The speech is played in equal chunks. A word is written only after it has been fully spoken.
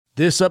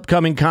This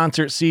upcoming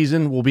concert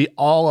season will be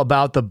all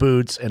about the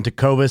boots, and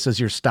Tecovas is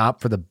your stop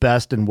for the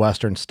best in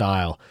Western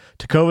style.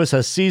 Tecovas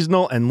has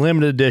seasonal and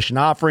limited edition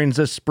offerings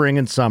this spring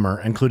and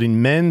summer,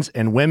 including men's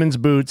and women's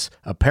boots,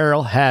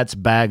 apparel, hats,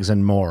 bags,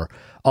 and more.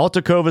 All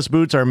Tecovas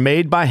boots are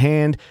made by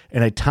hand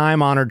in a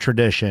time-honored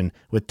tradition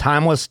with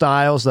timeless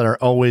styles that are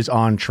always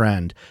on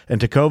trend. And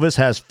Tecovas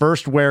has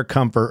first wear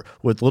comfort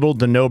with little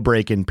to no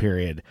break-in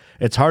period.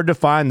 It's hard to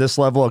find this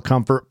level of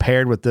comfort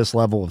paired with this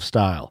level of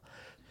style.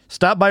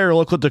 Stop by your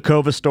local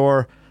Tecovas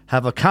store,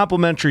 have a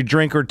complimentary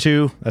drink or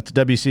two, that's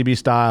WCB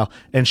style,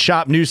 and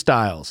shop new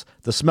styles.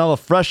 The smell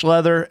of fresh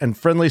leather and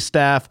friendly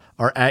staff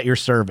are at your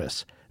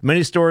service.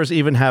 Many stores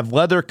even have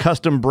leather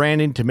custom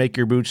branding to make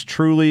your boots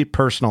truly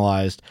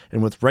personalized.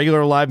 And with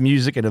regular live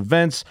music and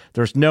events,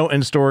 there's no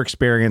in-store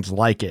experience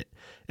like it.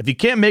 If you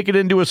can't make it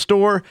into a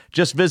store,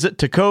 just visit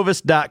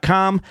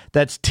tecovas.com.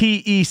 That's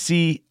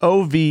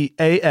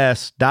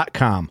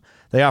TECOVAS.com.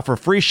 They offer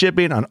free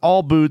shipping on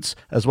all boots,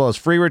 as well as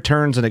free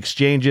returns and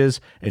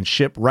exchanges, and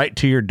ship right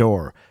to your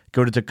door.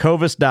 Go to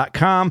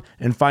tecovas.com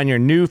and find your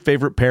new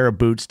favorite pair of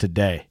boots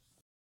today.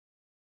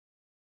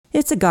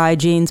 It's a Guy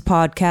Jeans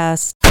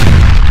podcast.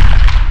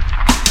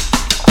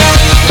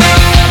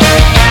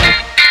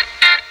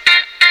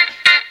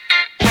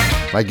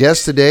 My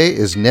guest today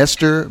is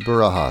Nestor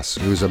Barajas,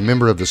 who is a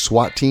member of the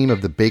SWAT team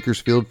of the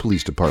Bakersfield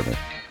Police Department.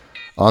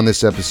 On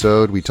this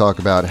episode, we talk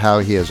about how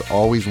he has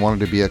always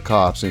wanted to be a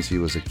cop since he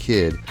was a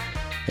kid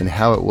and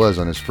how it was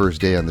on his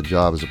first day on the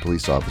job as a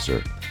police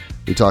officer.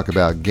 We talk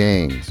about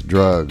gangs,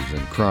 drugs,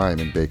 and crime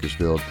in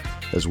Bakersfield,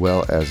 as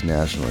well as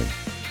nationally.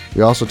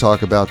 We also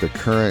talk about the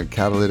current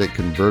catalytic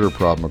converter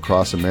problem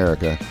across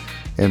America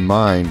and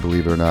mine,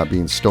 believe it or not,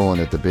 being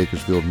stolen at the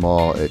Bakersfield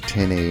Mall at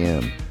 10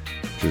 a.m.,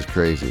 which is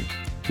crazy.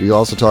 We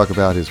also talk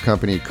about his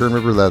company, Kern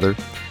River Leather,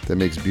 that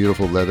makes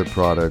beautiful leather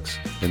products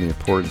and the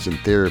importance and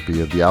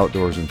therapy of the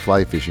outdoors and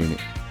fly fishing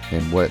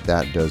and what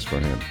that does for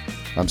him.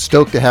 I'm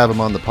stoked to have him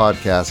on the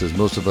podcast, as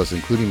most of us,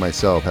 including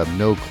myself, have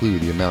no clue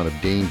the amount of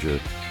danger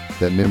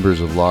that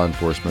members of law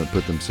enforcement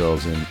put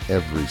themselves in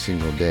every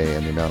single day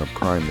and the amount of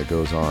crime that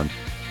goes on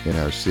in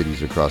our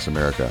cities across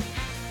America.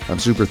 I'm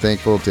super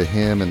thankful to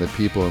him and the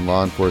people in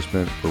law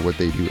enforcement for what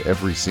they do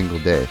every single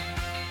day.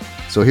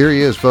 So here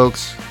he is,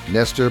 folks,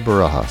 Nestor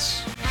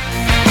Barajas.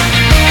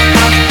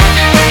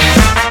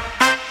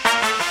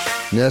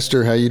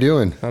 Nestor, how you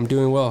doing? I'm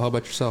doing well. How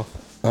about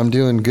yourself? I'm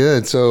doing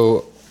good.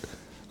 So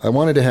I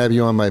wanted to have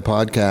you on my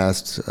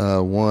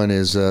podcast. One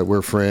is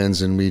we're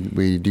friends and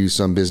we do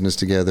some business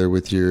together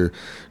with your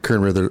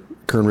Kern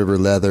River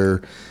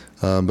Leather,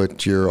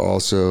 but you're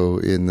also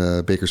in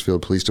the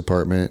Bakersfield Police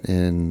Department,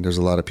 and there's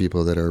a lot of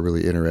people that are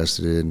really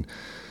interested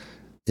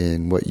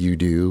in what you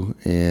do.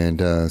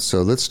 And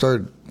so let's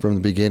start from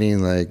the beginning.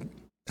 Like,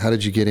 how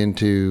did you get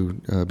into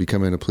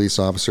becoming a police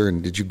officer,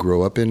 and did you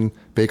grow up in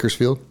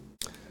Bakersfield?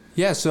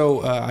 Yeah,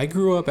 so I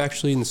grew up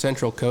actually in the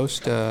Central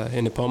Coast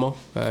in Nipomo,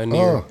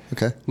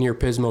 near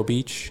Pismo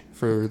Beach,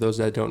 for those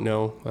that don't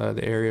know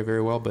the area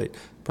very well, but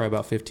probably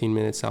about 15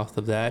 minutes south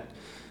of that.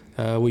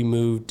 We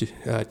moved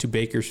to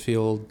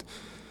Bakersfield,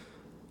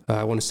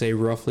 I want to say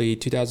roughly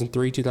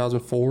 2003,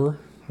 2004.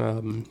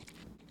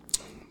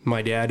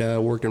 My dad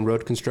worked in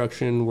road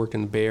construction, worked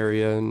in the Bay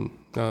Area, and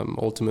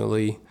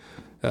ultimately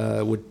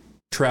would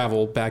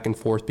travel back and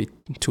forth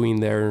between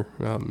there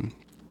and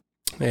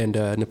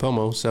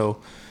Nipomo.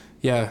 So,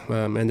 yeah,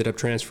 ended up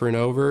transferring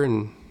over,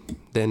 and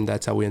then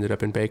that's how we ended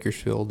up in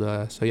Bakersfield.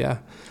 So, yeah.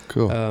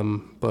 Cool.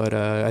 But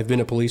I've been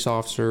a police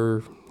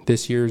officer.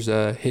 This year's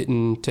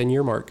hitting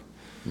 10-year mark.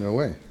 No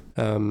way.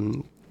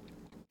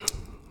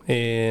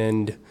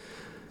 And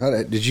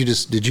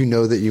did you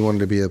know that you wanted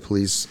to be a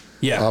police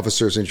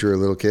officer since you were a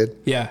little kid?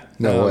 Yeah.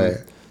 No way.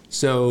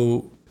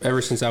 So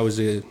ever since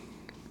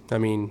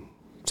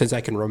since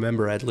I can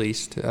remember at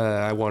least,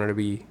 I wanted to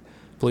be a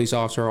police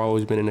officer. I've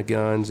always been into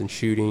guns and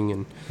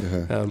shooting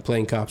and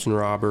playing cops and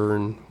robber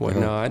and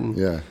whatnot.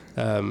 And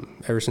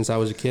ever since I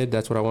was a kid,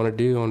 that's what I wanted to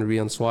do. I wanted to be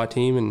on the SWAT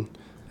team and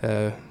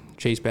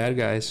chase bad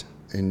guys.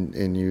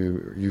 And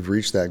you've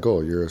reached that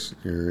goal. You're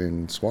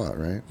in SWAT,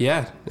 right?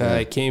 Yeah.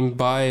 It came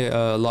by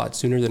a lot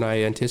sooner than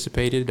I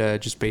anticipated,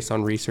 just based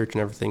on research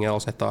and everything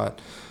else. I thought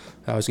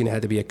I was going to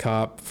have to be a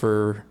cop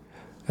for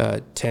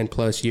 10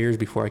 plus years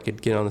before I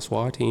could get on the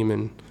SWAT team,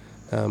 and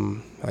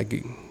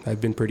I've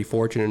been pretty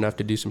fortunate enough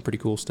to do some pretty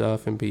cool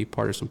stuff and be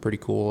part of some pretty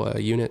cool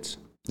units.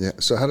 Yeah.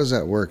 So how does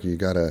that work? You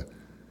gotta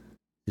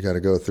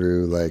go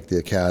through like the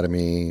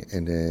academy,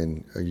 and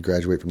then you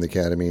graduate from the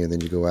academy, and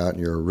then you go out and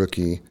you're a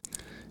rookie.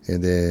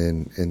 And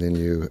then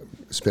you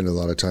spend a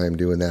lot of time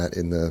doing that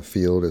in the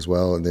field as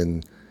well. And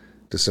then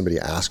does somebody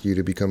ask you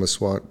to become a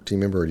SWAT team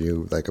member, or do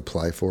you like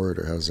apply for it,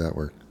 or how does that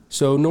work?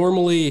 So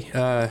normally,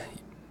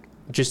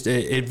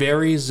 it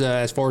varies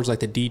as far as like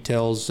the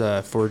details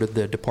for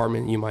the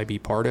department you might be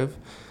part of.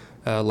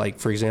 Like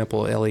for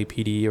example,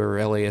 LAPD or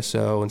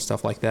LASO and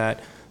stuff like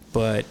that.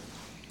 But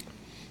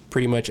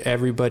pretty much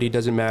everybody,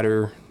 doesn't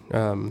matter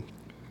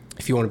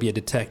if you want to be a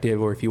detective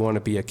or if you want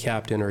to be a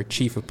captain or a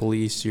chief of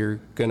police,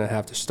 you're going to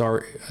have to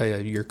start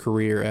your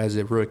career as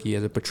a rookie,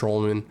 as a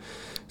patrolman.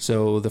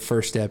 So the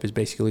first step is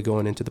basically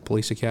going into the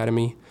police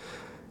academy.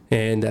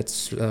 And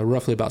that's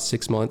roughly about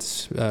 6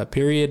 months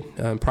period.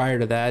 Prior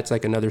to that, it's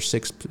like another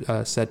 6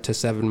 to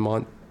 7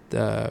 month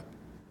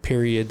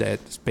period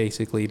that's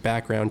basically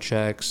background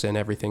checks and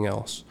everything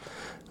else.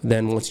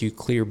 Then once you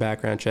clear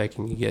background check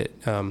and you get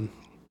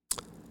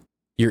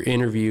your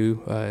interview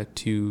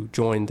to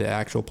join the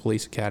actual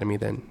police academy,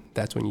 then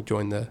that's when you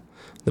join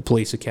the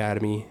police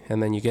academy.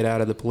 And then you get out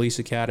of the police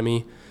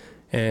academy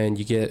and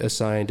you get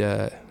assigned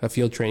a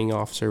field training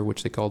officer,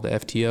 which they call the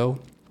FTO.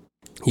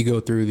 You go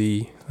through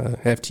the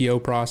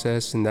FTO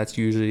process, and that's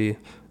usually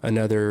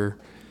another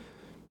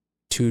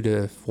 2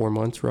 to 4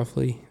 months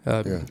roughly.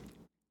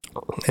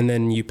 And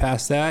then you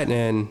pass that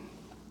and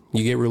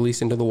you get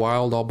released into the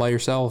wild all by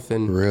yourself.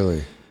 And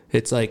really,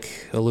 it's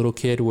like a little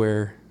kid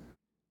where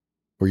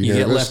you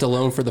get left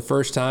alone for the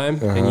first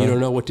time and you don't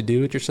know what to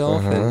do with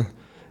yourself. And,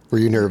 were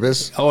you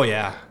nervous? Oh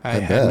yeah. I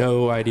had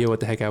no idea what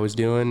the heck I was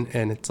doing.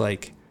 And it's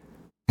like,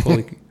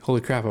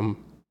 holy crap, I'm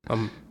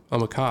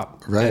a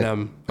cop, right?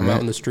 And I'm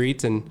out in the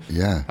streets, and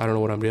I don't know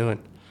what I'm doing.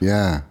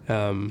 Yeah,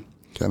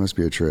 that must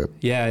be a trip.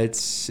 Yeah,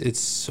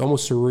 it's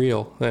almost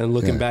surreal. And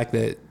looking back,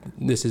 that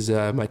this is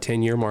my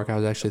 10-year mark. I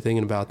was actually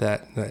thinking about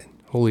that.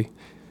 Holy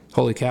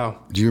cow!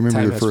 Do you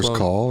remember your first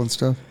call and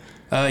stuff?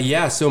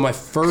 Yeah. So my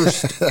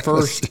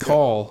first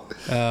call.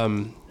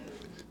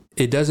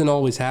 It doesn't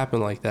always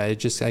happen like that. It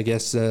just, I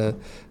guess,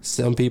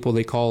 some people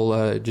they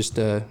call just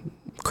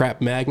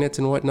crap magnets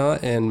and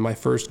whatnot. And my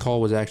first call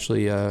was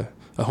actually a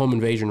home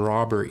invasion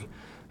robbery.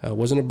 It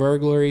wasn't a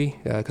burglary,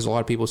 because a lot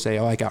of people say,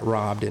 I got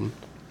robbed, and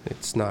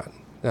it's not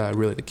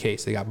really the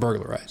case. They got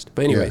burglarized.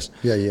 But anyways,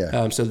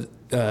 so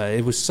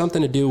it was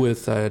something to do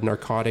with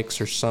narcotics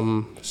or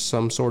some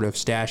sort of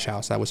stash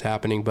house that was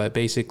happening. But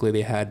basically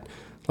they had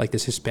like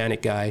this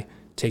Hispanic guy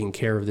taking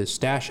care of this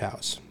stash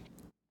house.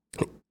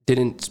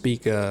 Didn't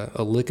speak a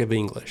lick of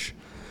English.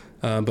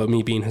 But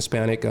me being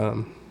Hispanic,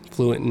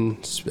 fluent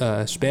in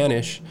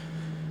Spanish,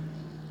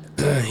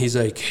 he's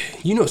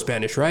like, you know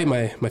Spanish, right?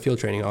 My field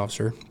training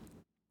officer.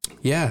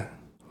 Yeah.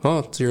 Oh,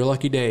 it's your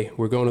lucky day.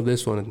 We're going to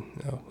this one.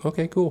 And,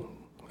 okay, cool.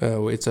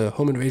 It's a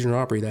home invasion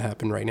robbery that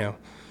happened right now.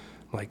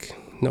 I'm like,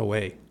 no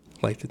way.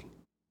 Like,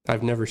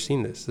 I've never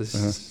seen this. This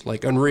is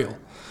like unreal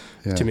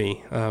to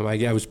me.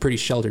 I was pretty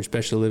sheltered,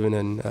 especially living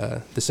in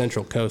the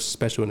Central Coast,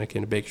 especially when I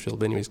came to Bakersfield.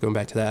 But anyways, going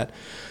back to that,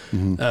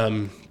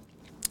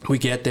 we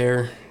get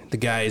there. The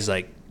guy is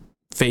like,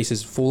 face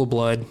is full of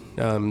blood.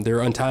 They're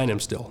untying him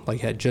still.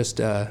 Like, had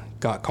just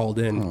got called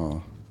in.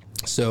 Oh.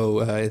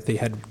 So they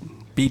had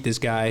beat this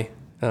guy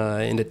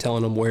into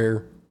telling him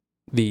where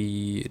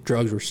the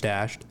drugs were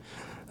stashed.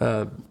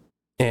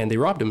 And they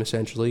robbed him,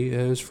 essentially.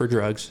 It was for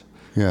drugs.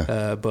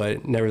 Yeah.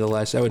 But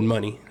nevertheless, owed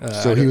money.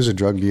 So he was a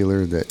drug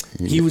dealer that...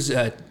 He was,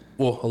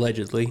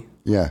 allegedly.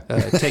 Yeah.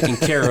 Taking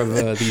care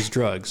of these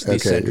drugs,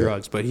 these said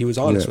drugs. But he was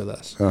honest with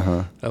us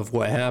of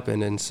what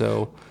happened. And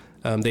so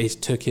they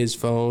took his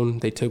phone.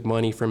 They took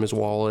money from his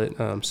wallet.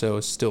 So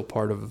it's still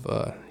part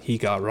of... he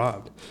got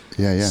robbed.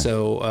 Yeah.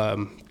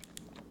 So...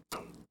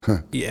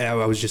 Yeah,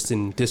 I was just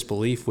in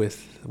disbelief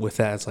with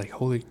that. It's like,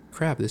 holy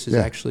crap, this is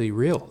actually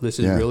real. This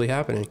is really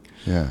happening.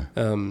 Yeah.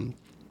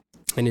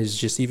 And it's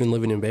just, even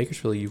living in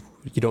Bakersfield, you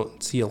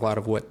don't see a lot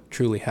of what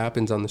truly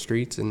happens on the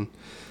streets. And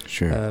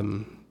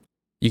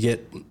you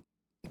get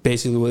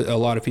basically what a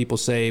lot of people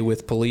say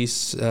with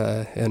police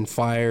and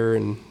fire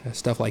and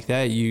stuff like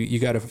that. You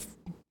got a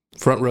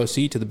front row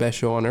seat to the best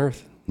show on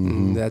earth.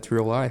 And that's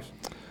real life.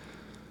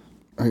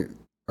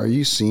 Are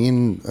you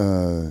seeing...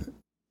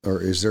 or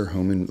is there a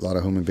lot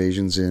of home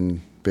invasions in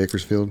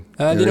Bakersfield?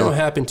 They don't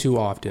happen too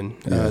often,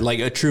 like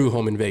a true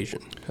home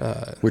invasion.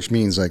 Which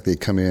means like they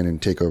come in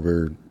and take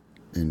over.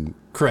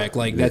 Correct.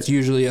 Like that's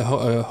usually a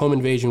home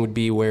invasion would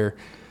be where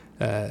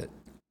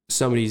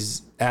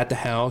somebody's at the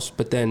house,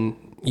 but then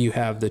you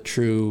have the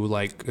true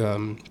like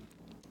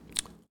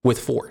with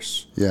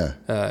force. Yeah.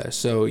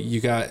 So you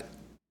got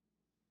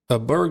a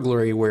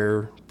burglary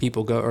where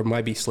people go or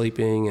might be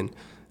sleeping, and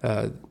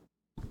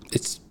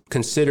it's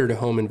considered a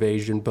home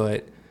invasion,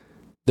 but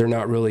they're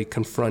not really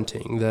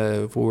confronting.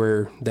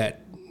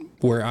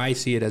 Where I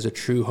see it as a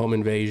true home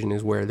invasion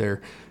is where they're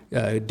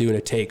doing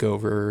a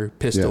takeover,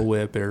 pistol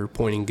whip, or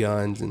pointing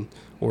guns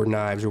or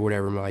knives or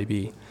whatever it might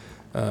be.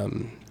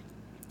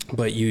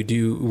 But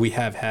we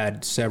have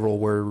had several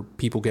where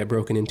people get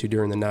broken into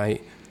during the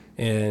night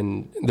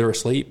and they're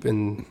asleep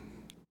and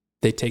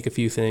they take a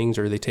few things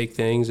or they take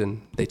things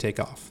and they take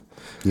off.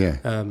 Yeah.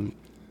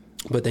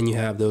 But then you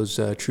have those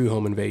true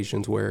home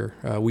invasions where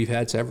we've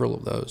had several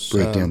of those.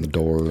 Break down the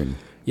door and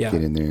get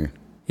in there.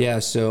 Yeah,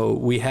 so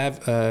we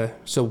have...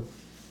 so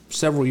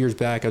several years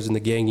back, I was in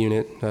the gang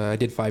unit. I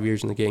did 5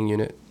 years in the gang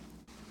unit.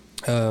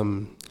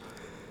 And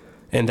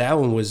that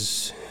one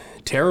was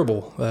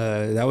terrible.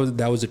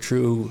 That was a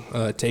true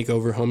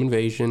takeover home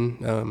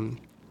invasion.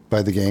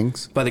 By the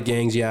gangs? By the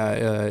gangs,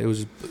 yeah. It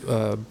was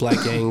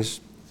black gangs.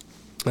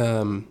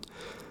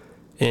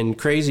 And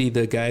crazy,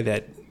 the guy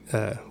that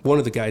one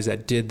of the guys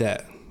that did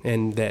that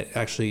and that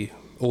actually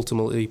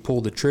ultimately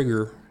pulled the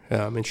trigger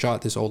and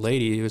shot this old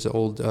lady. It was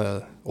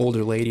an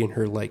older lady in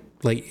her like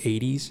late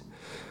 80s.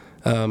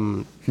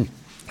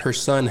 Her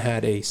son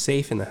had a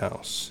safe in the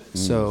house.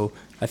 So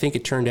I think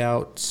it turned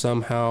out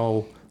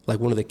somehow like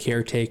one of the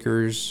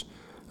caretakers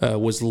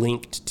was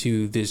linked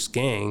to this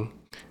gang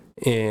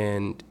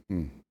and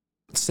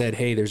said,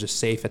 hey, there's a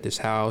safe at this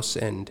house,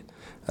 and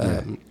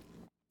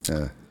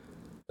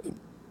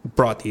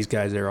brought these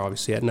guys there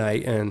obviously at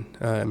night,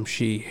 and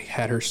she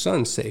had her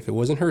son's safe. It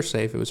wasn't her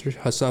safe, it was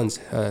her son's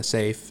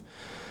safe.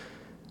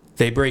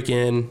 They break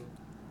in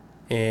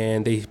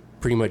and they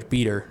pretty much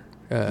beat her,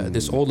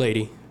 this old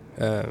lady,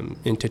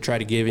 into try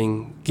to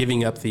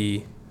giving up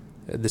the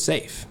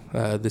safe.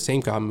 The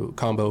same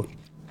combo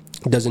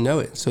doesn't know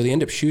it, so they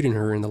end up shooting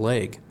her in the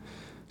leg.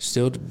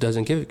 Still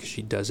doesn't give it because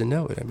she doesn't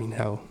know it. I mean,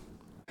 how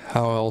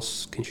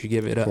else can she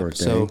give it up?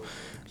 So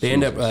they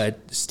end up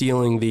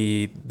stealing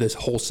this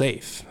whole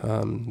safe.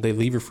 They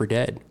leave her for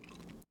dead.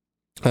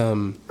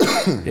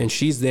 And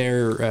she's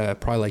there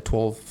probably like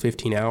 12,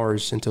 15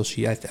 hours until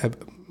she, I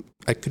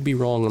could be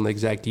wrong on the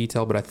exact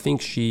detail, but I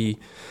think she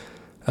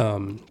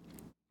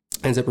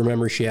ends up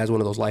remembering she has one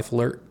of those life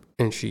alert,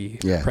 and she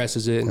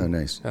presses it. Oh,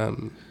 nice.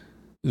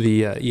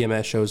 The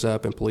EMS shows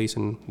up and police,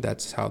 and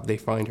that's how they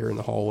find her in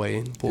the hallway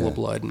and pool of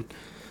blood.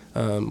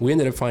 And we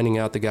ended up finding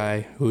out the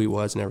guy, who he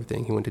was and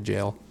everything. He went to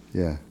jail.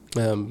 Yeah.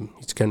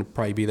 He's going to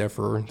probably be there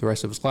for the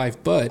rest of his life.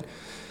 But,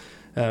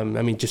 I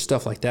mean, just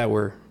stuff like that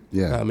where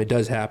it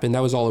does happen.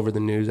 That was all over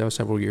the news. That was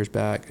several years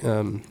back.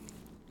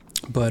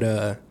 But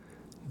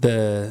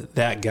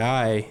that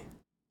guy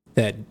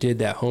that did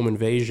that home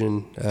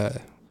invasion,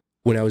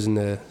 when I was in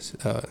the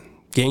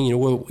gang unit,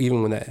 well,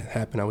 even when that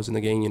happened, I was in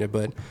the gang unit,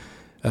 but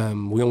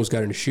we almost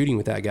got into shooting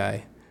with that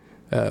guy,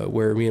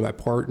 where me and my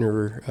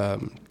partner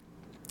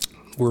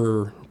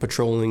were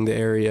patrolling the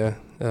area,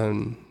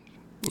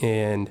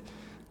 and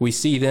we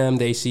see them,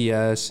 they see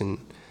us, and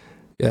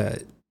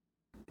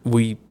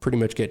we pretty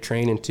much get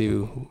trained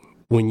into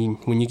when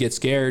you get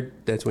scared,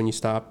 that's when you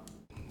stop,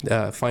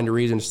 find a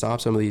reason to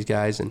stop some of these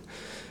guys, and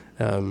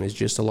it's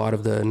just a lot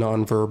of the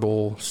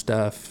nonverbal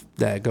stuff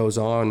that goes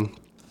on.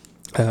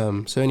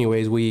 So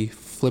anyways, we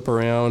flip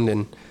around,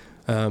 and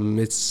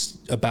it's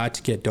about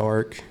to get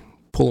dark,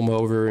 pull him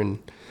over, and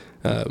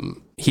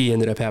he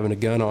ended up having a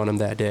gun on him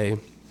that day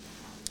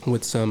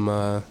with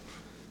some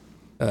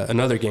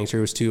another gangster.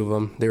 It was two of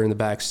them. They were in the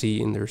back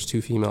seat, and there was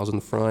two females in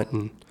the front,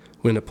 and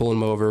we ended up pulling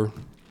him over.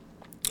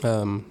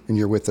 And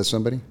you're with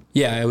somebody?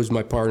 Yeah, it was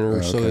my partner.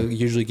 Okay. So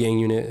usually gang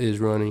unit is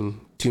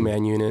running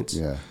 2-man units.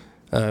 Yeah.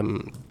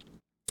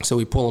 So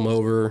we pull him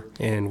over,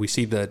 and we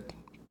see the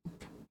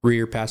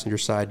rear passenger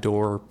side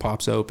door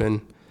pops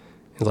open.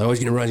 He's like, oh, he's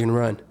going to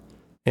run.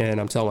 And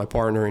I'm telling my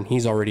partner, and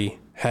he's already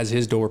has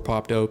his door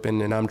popped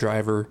open, and I'm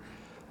driver.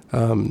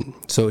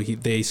 So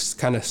they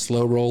kind of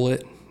slow roll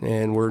it,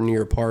 and we're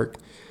near a park,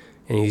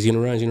 and he's going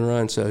to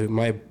run. So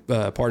my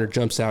partner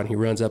jumps out, and he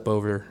runs up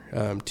over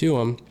to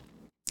him,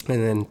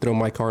 and then throw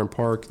my car in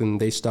park. Then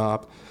they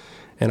stop,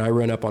 and I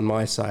run up on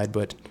my side.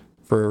 But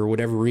for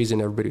whatever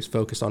reason, everybody's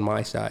focused on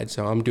my side.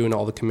 So I'm doing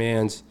all the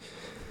commands,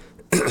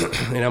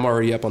 and I'm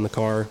already up on the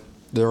car.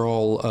 They're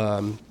all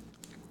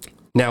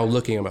now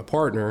looking at my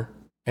partner,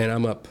 and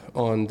I'm up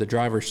on the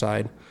driver's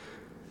side,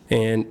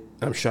 and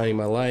I'm shining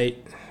my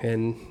light,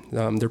 and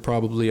they're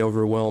probably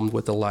overwhelmed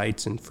with the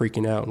lights and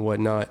freaking out and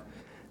whatnot.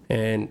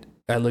 And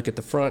I look at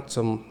the front,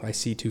 I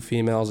see two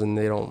females, and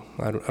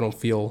I don't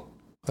feel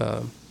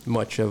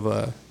much of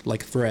a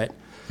like threat.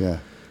 Yeah.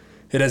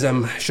 And as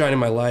I'm shining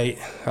my light,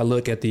 I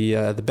look at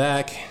the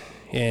back,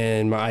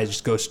 and my eyes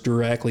just goes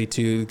directly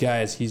to the guy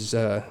as he's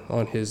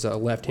on his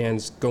left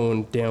hand's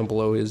going down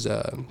below his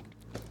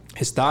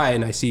thigh,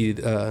 and I see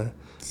the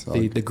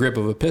grip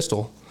of a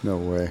pistol. No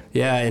way.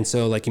 Yeah, and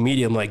so like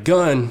immediately I'm like,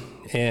 gun,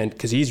 and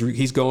because he's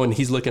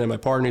looking at my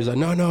partner, he's like,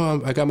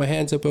 no, I got my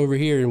hands up over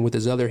here, and with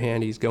his other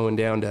hand he's going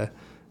down to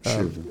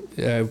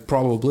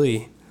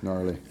probably.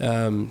 Gnarly.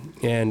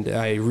 And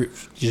I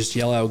just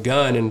yell out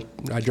gun, and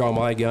I draw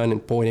my gun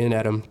and point in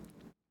at him,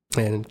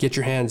 and get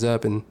your hands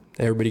up, and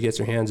everybody gets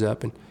their hands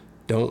up, and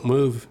don't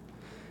move.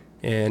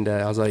 And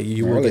I was like,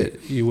 you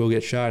will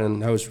get shot,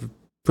 and I was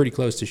pretty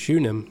close to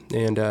shooting him,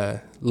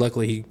 and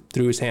luckily he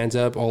threw his hands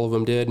up. All of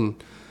them did,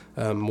 and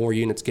more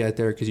units get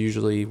there, because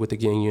usually with the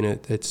gang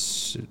unit,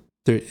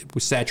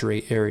 we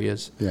saturate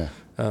areas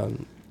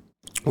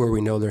where we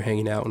know they're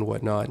hanging out and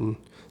whatnot, and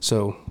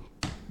so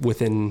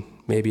within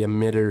maybe a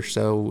minute or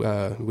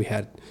so, we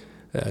had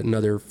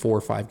another 4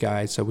 or 5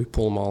 guys, so we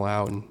pull them all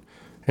out, and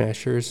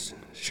sure as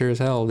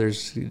hell,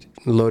 there's a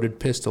loaded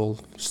pistol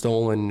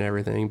stolen and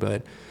everything.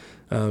 But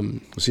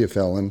was he a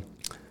felon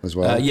as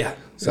well? Yeah.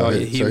 So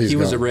he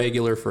was a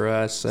regular for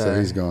us. So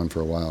he's gone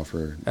for a while.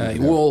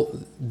 Well,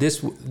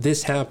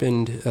 this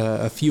happened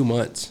a few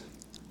months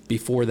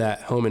before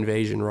that home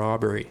invasion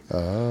robbery.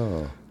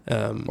 Oh.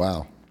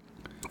 Wow.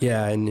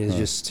 Yeah, and it's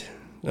just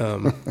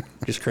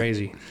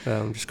crazy.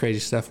 Just crazy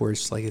stuff where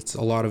it's like it's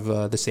a lot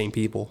of the same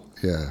people.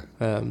 Yeah.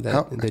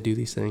 That do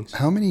these things.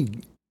 How many?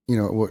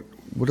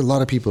 what a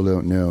lot of people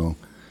don't know,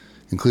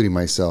 including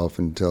myself,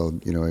 until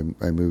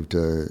I moved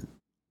to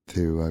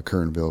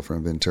Kernville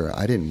from Ventura.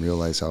 I didn't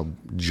realize how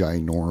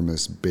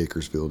ginormous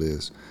Bakersfield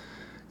is,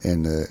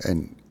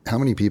 and how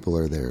many people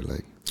are there?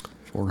 Like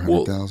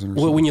 400,000 or something.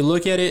 Well, when you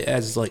look at it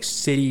as like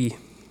city,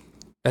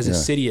 as a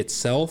city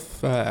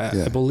itself,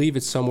 I believe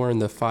it's somewhere in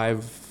the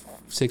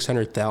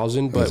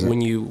 500,000-600,000. But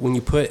when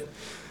you put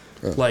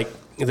like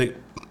the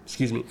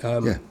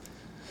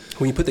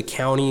when you put the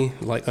county,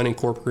 like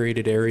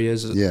unincorporated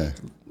areas,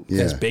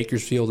 as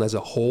Bakersfield as a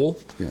whole,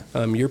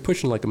 you're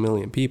pushing like 1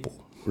 million people.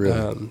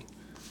 Really?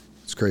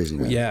 It's crazy,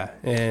 man. Yeah,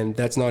 and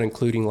that's not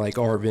including like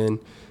Arvin,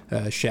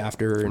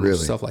 Shafter, and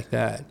stuff like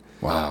that.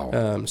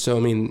 Wow. So, I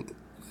mean,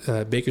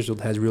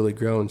 Bakersfield has really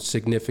grown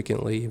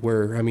significantly,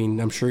 where, I mean,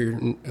 I'm sure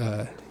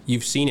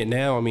you've seen it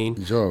now. I mean,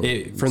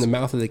 from the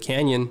mouth of the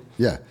canyon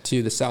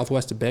to the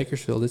southwest of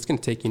Bakersfield, it's going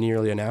to take you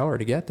nearly an hour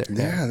to get there.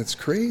 Yeah, that's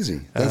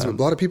crazy. That's a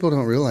lot of people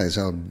don't realize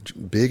how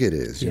big it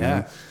is. You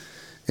know?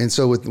 And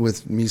so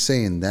with me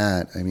saying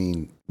that, I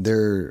mean,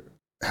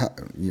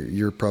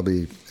 you're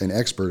probably an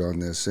expert on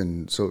this.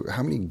 And so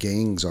how many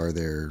gangs are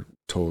there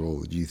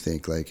total, do you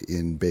think, like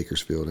in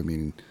Bakersfield? I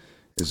mean,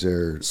 is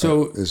there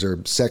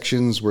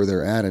sections where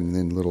they're at, and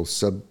then little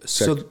sub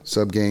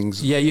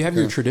gangs? Yeah, you have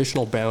your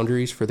traditional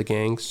boundaries for the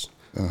gangs.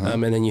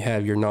 And then you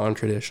have your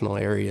non-traditional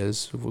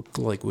areas,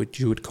 like what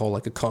you would call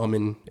like a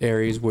common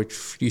areas,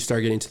 which you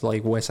start getting to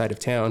like west side of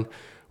town,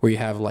 where you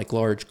have like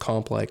large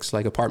complex,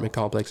 like apartment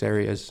complex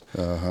areas.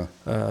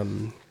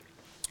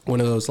 One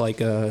of those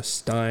like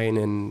Stein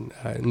and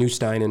New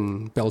Stein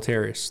and Bell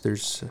Terrace.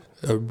 There's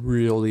a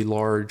really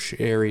large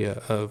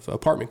area of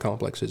apartment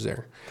complexes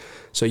there.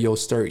 So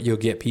you'll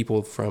get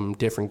people from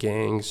different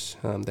gangs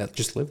that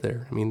just live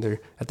there. I mean,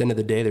 at the end of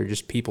the day, they're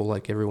just people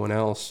like everyone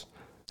else.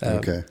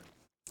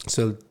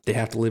 So they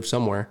have to live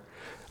somewhere.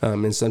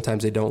 And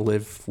sometimes they don't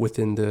live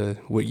within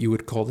what you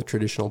would call the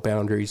traditional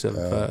boundaries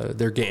of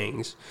their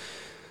gangs.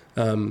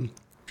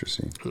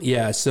 Interesting.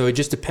 Yeah, so it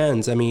just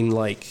depends. I mean,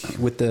 like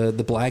with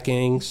the black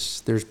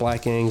gangs,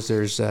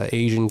 there's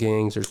Asian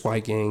gangs, there's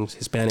white gangs,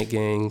 Hispanic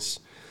gangs,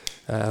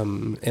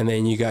 and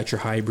then you got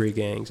your hybrid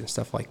gangs and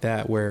stuff like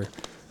that, where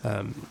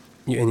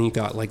you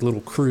got like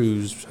little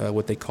crews,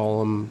 what they call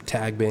them,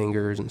 tag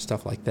bangers and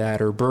stuff like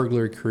that, or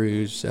burglary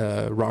crews,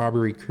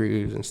 robbery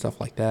crews and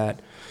stuff like that.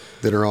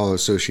 That are all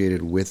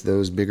associated with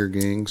those bigger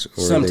gangs?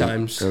 Or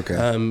sometimes.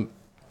 Okay.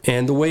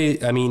 And the way,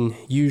 I mean,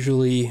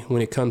 usually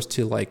when it comes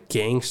to like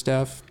gang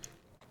stuff,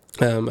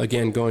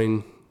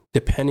 again,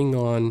 depending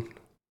on,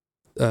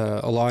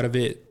 a lot of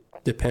it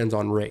depends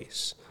on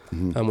race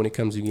when it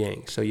comes to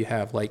gangs. So you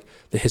have like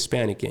the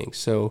Hispanic gangs.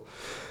 So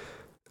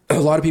a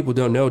lot of people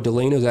don't know,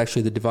 Delano is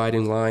actually the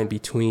dividing line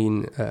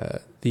between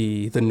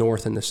the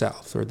north and the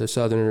south, or the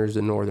southerners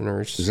and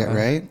northerners. Is that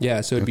right?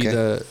 Yeah, so it'd be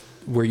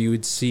where you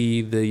would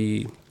see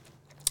the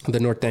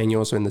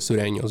norteños and the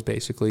sureños,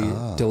 basically.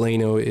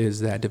 Delano is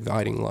that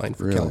dividing line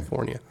for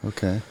California.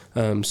 Okay.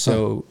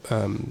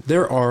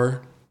 There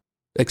are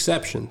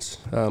exceptions,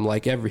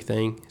 like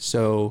everything.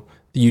 So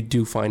you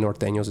do find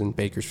norteños in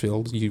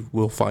Bakersfield. You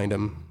will find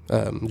them,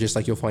 just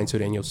like you'll find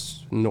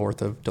sureños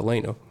north of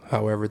Delano.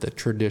 However, the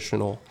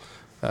traditional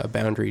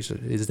boundaries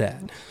is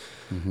that.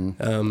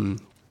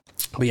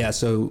 But yeah,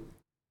 so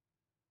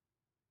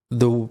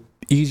the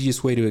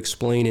easiest way to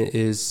explain it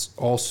is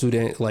all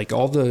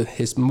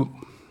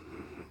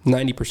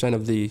 90%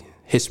 of the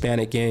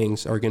Hispanic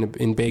gangs are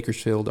in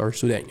Bakersfield are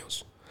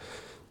Sureños.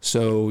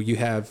 So you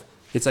have,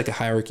 it's like a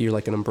hierarchy or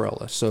like an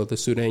umbrella. So the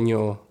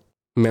Sureño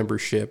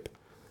membership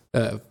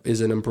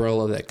is an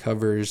umbrella that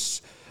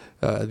covers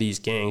these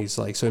gangs.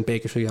 Like, so in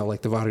Bakersfield, you have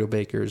like the Barrio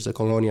Bakers, the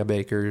Colonia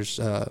Bakers,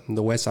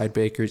 the West Side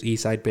Bakers,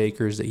 East Side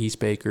Bakers, the East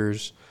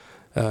Bakers,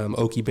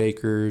 Okie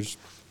Bakers,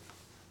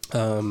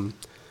 and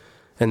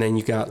then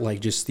you got like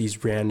just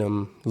these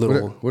random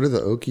little... What are the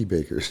Okie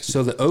Bakers?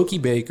 So the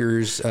Okie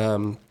Bakers,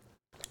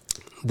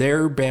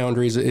 their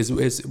boundaries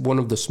is one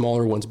of the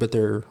smaller ones, but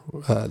they're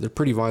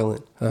pretty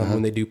violent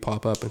when they do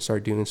pop up and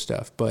start doing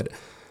stuff. But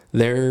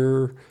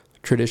their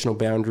traditional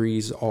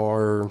boundaries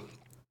are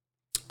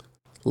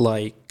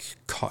like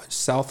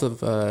south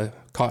of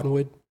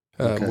Cottonwood,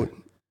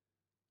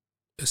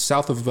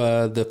 south of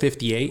the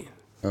 58.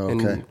 Oh, okay.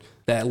 And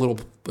that little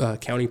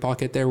county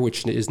pocket there,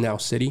 which is now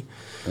city.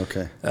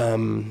 Okay.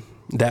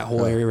 That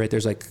whole area right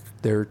there's like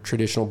their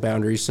traditional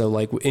boundaries. So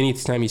like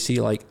anytime you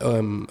see like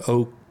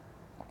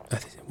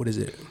what is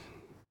it?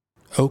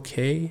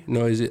 OK?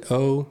 No, is it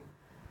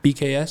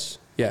OBKS?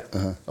 Yeah.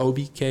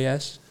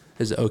 OBKS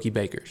is the Okie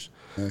Bakers.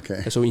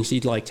 Okay. So when you see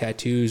like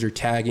tattoos or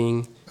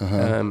tagging,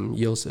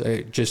 you'll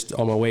just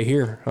on my way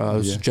here, I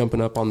was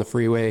jumping up on the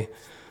freeway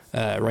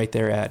right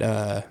there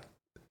at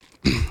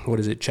what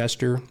is it,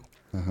 Chester,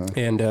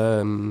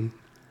 and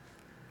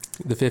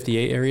the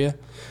 58 area.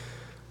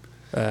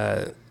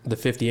 The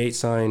 58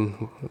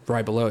 sign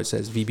right below it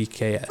says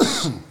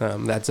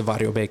VBKS. That's the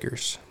Barrio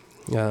Bakers.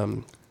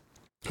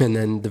 And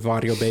then the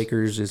Barrio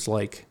Bakers is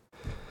like,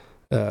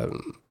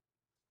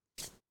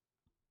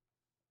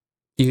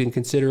 you can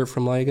consider it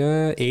from like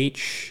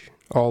H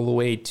all the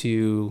way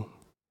to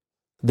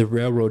the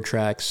railroad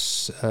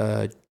tracks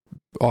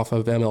off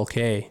of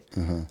MLK,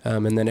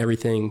 and then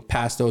everything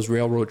past those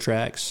railroad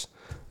tracks,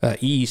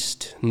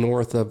 east,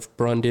 north of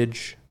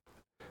Brundage,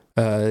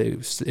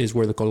 is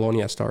where the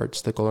Colonia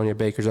starts, the Colonia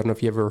Bakers. I don't know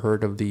if you ever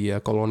heard of the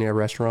Colonia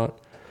restaurant.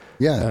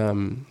 Yeah.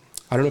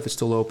 I don't know if it's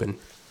still open.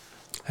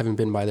 Haven't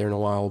been by there in a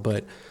while,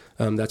 but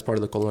that's part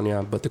of the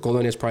Colonia. But the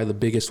Colonia is probably the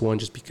biggest one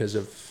just because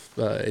of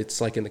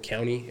it's like in the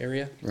county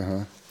area.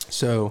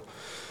 So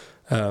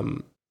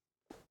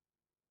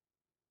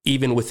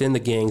even within the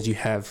gangs, you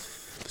have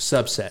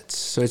subsets.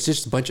 So it's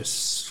just a bunch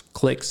of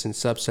cliques and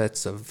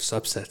subsets of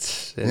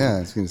subsets. And, I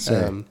was going to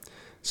say.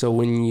 So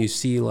when you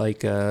see like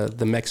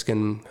the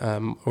Mexican,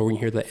 or when you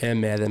hear the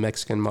M.A., the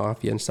Mexican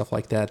Mafia and stuff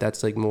like that,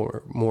 that's like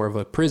more of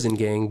a prison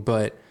gang,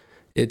 but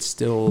it's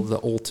still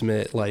the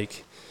ultimate,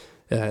 like,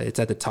 it's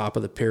at the top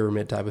of the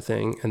pyramid type of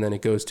thing. And then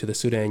it goes to the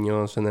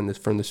Sureños, and then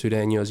from the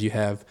Sureños, you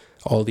have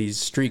all these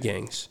street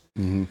gangs.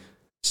 Mm-hmm.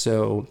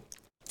 So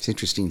it's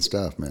interesting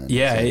stuff, man.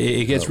 Yeah,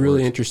 it gets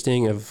really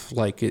interesting of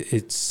like,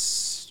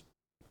 it's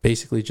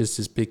basically just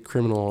this big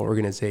criminal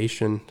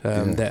organization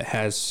that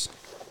has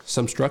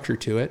some structure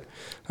to it.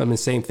 The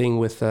same thing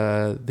with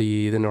the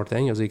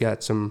Norteños. You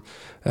got some.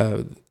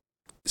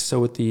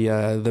 So with the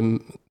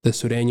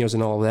Sureños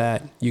and all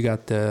that, you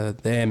got the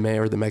M.A.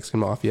 or the Mexican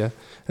Mafia,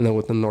 and then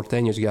with the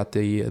Norteños, you got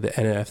the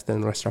NF, the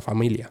Nuestra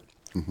Familia.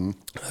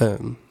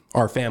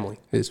 Our family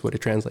is what it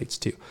translates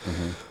to.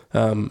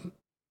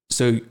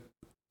 So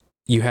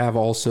you have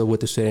also with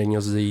the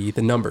Sureños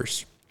the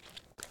numbers.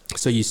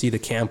 So you see the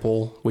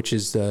Campbell, which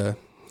is the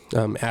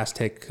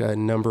Aztec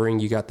numbering.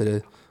 You got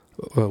the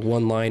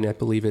one line, I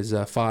believe, is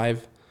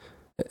 5.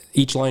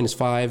 Each line is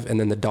 5, and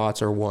then the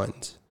dots are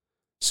 1s.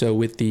 So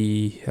with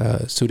the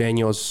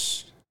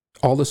Sureños,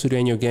 all the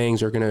Sureño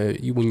gangs are going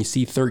to, when you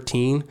see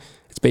 13,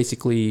 it's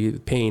basically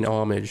paying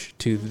homage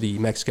to the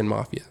Mexican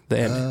Mafia, the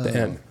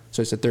M.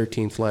 So it's the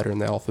 13th letter in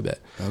the alphabet.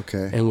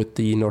 Okay. And with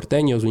the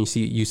Norteños, when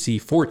you see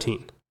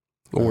 14,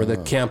 or the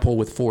Campbell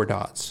with 4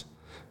 dots.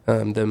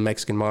 The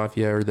Mexican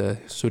Mafia or the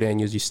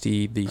Sureños, you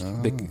see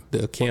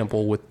the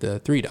Campbell with the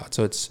 3 dots.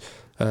 So it's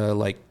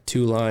like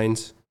 2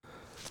 lines,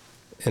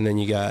 and then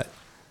you got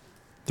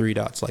 3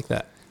 dots like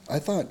that. I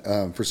thought,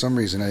 for some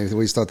reason, I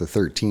always thought the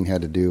 13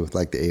 had to do with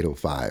like the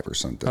 805 or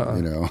something,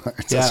 you know?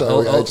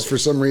 So for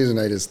some reason,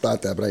 I just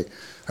thought that, but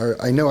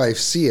I know I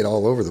see it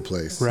all over the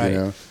place, right? You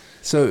know?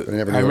 So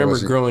I remember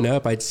growing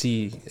up, I'd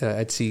see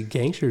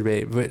gangster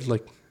bait, but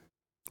like,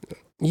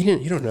 you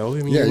don't know.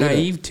 I mean, you're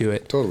naive to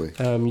it. Totally.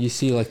 You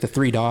see like the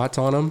 3 dots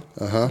on them.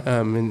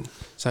 And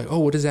it's like, oh,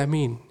 what does that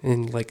mean?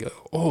 And like,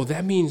 oh,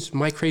 that means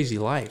my crazy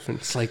life. And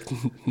it's like,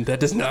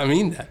 that does not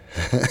mean that.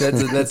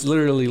 That's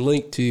literally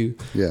linked to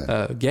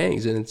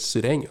gangs, and it's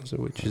Sureños,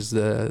 which is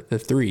the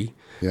 3.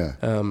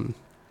 Yeah.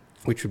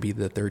 Which would be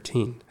the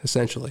 13,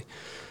 essentially.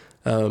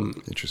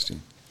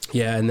 Interesting.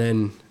 Yeah, and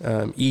then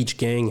each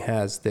gang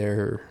has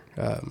their.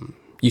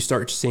 You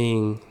start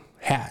seeing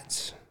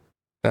hats.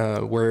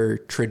 Where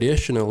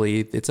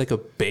traditionally it's like a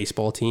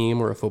baseball team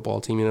or a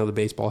football team, you know, the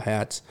baseball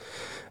hats.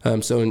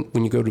 So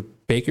when you go to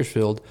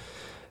Bakersfield,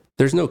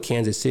 there's no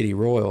Kansas City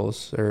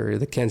Royals or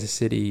the Kansas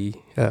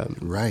City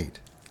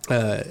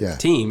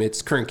team.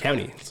 It's Kern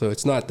County. So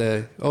it's not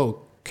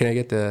can I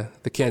get the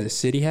Kansas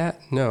City hat?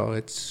 No,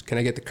 it's can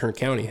I get the Kern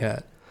County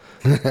hat?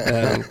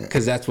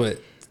 Because that's what,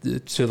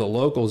 to the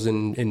locals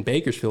in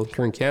Bakersfield,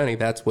 Kern County,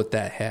 that's what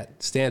that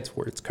hat stands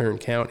for. It's Kern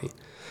County.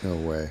 No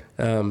way.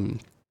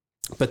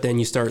 But then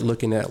you start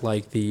looking at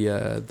like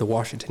the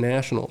Washington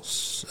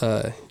Nationals.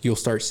 You'll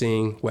start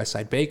seeing West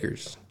Side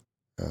Bakers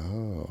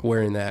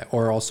wearing that,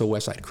 or also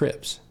West Side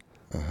Crips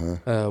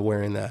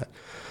wearing that.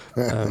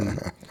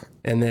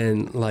 And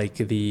then like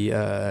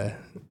they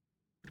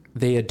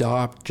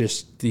adopt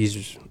just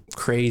these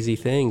crazy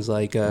things.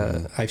 Like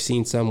I've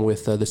seen some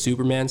with the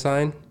Superman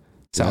sign,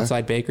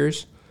 Southside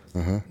Bakers.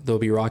 They'll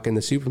be rocking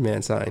the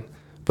Superman sign.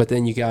 But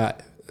then you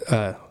got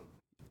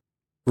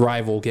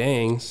rival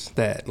gangs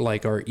that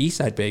like are East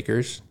Side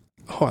Bakers.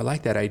 Oh, I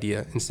like that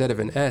idea. Instead of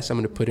an S, I'm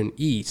going to put an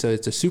E. So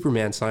it's a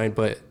Superman sign,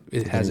 but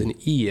it has an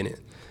E in it.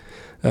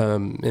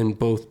 In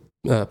both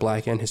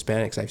black and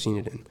Hispanics, I've seen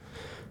it in.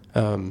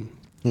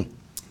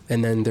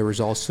 And then there was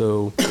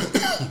also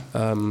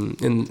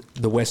in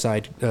the West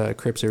Side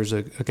Crips, there was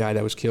a guy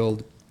that was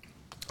killed,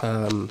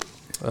 a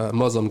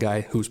Muslim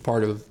guy who's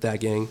part of that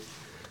gang,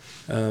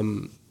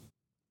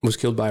 was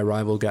killed by a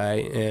rival guy,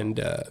 and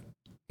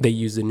they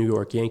used the New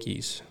York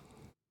Yankees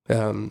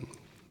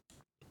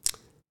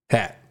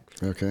hat.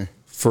 Okay.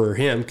 For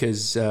him,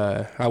 because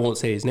I won't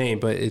say his name,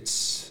 but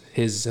it's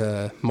his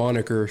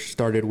moniker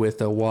started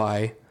with a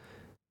Y,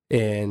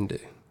 and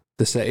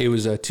it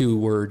was a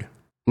 2-word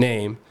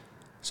name,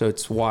 so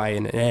it's Y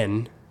and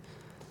N,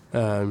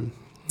 and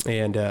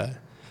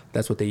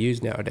that's what they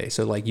use nowadays.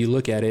 So like you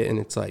look at it, and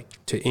it's like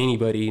to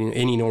anybody,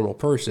 any normal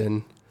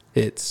person,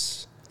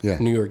 it's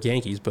New York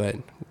Yankees, but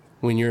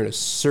when you're in a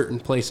certain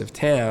place of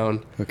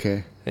town,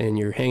 and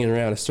you're hanging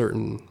around a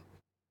certain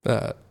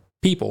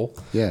people,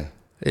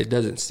 it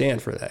doesn't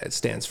stand for that. It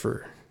stands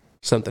for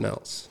something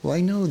else. Well,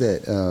 I know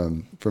that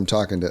from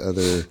talking to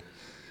other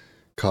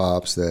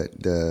cops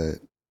that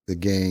the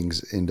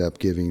gangs end up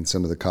giving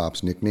some of the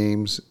cops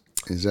nicknames.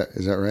 Is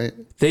that right?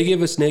 They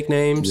give us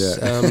nicknames,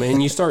 Yeah.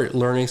 and you start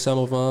learning some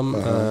of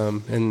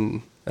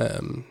them,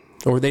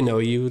 or they know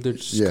you. They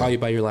just call you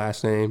by your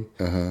last name.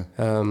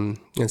 And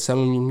some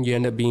of them you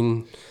end up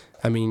being,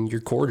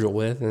 you're cordial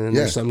with, and then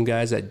there's some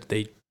guys that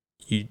they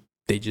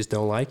just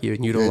don't like you,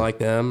 and you don't like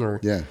them, or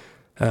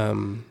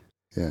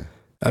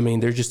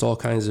there's just all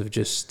kinds of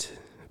just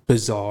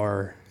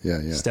bizarre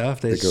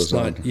stuff that's goes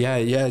not on.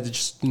 it's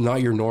just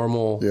not your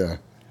normal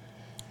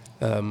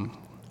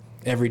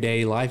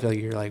everyday life. Like,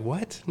 you're like,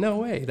 what? No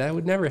way, that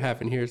would never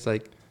happen here. It's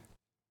like,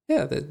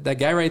 that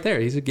guy right there,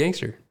 he's a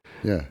gangster.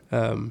 What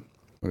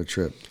a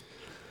trip.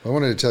 I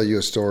wanted to tell you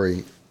a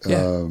story.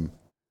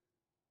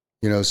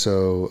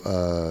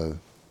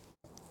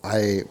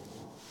 I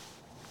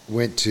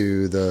went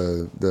to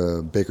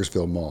the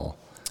Bakersfield Mall.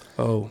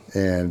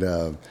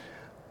 And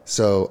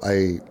so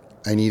I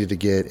needed to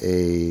get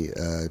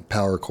a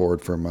power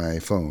cord for my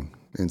phone.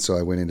 And so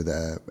I went into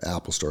the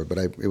Apple store, but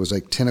it was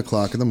like 10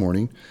 o'clock in the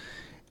morning,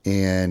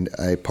 and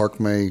I parked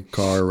my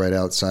car right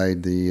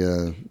outside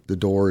the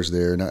doors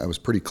there. And I was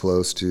pretty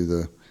close to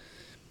the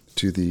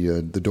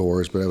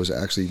doors, but I was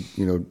actually,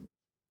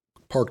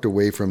 parked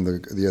away from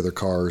the other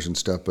cars and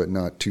stuff, but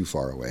not too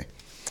far away.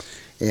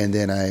 And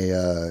then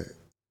I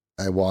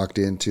walked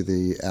into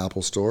the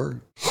Apple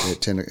store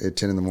at 10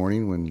 in the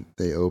morning when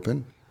they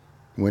open.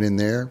 Went in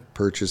there,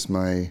 purchased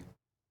my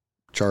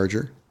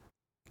charger,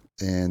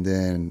 and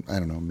then, I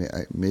don't know,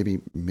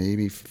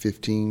 maybe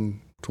 15,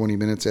 20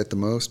 minutes at the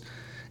most.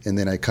 And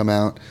then I come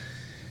out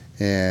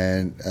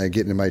and I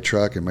get into my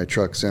truck, and my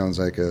truck sounds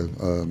like a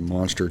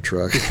monster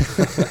truck.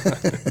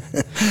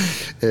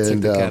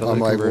 And I'm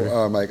like,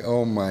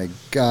 oh my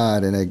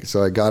God. And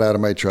so I got out of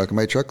my truck, and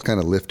my truck's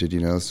kind of lifted,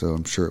 so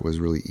I'm sure it was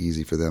really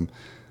easy for them.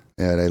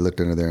 And I looked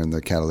under there, and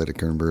the catalytic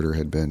converter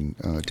had been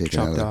taken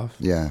chopped off. off.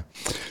 Yeah.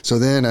 So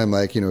then I'm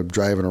like,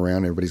 driving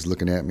around, everybody's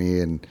looking at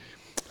me, and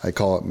I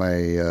call up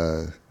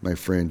my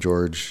friend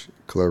George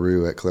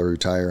Claru at Claru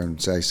Tire,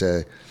 and so I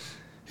say,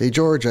 hey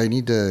George, I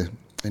need a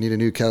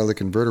new catalytic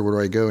converter. Where do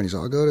I go? And he's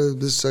like, I'll go to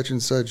this such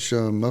and such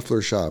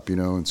muffler shop,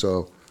 And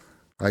so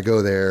I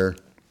go there,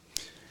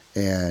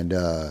 and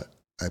I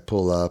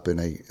pull up,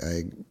 and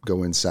I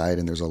go inside,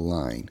 and there's a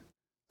line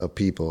of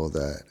people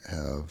that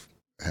have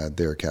had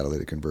their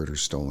catalytic converters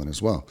stolen as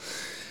well.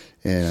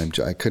 And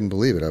I couldn't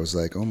believe it. I was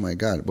like, oh my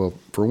God. Well,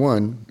 for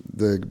one,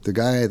 the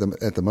guy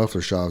at the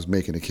muffler shop is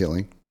making a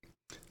killing.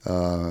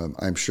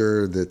 I'm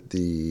sure that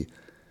the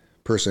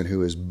person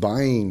who is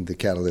buying the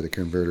catalytic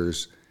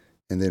converters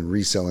and then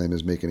reselling them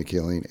is making a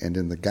killing. And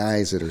then the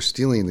guys that are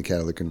stealing the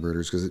catalytic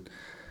converters, because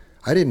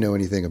I didn't know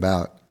anything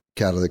about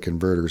catalytic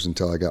converters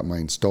until I got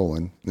mine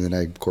stolen. And then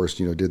I, of course,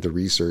 did the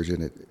research,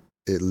 and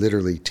it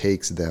literally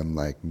takes them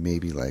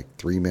maybe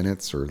 3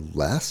 minutes or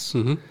less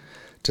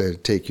to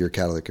take your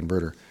catalytic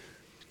converter.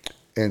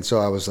 And so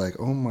I was like,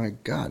 oh my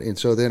God. And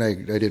so then I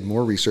did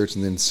more research,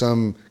 and then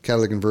some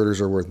catalytic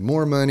converters are worth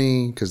more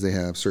money because they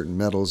have certain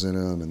metals in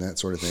them and that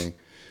sort of thing.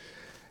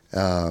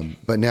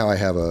 But now I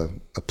have a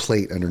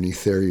plate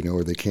underneath there,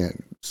 where they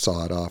can't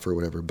saw it off or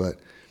whatever. Or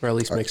at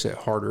least makes it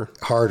harder.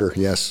 Harder,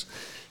 yes.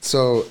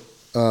 So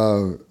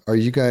are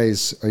you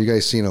guys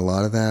seeing a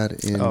lot of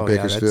that in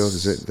Bakersfield?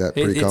 Is it that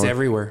pretty common? It's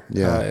everywhere.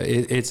 Yeah,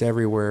 it's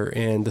everywhere.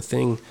 And the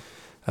thing,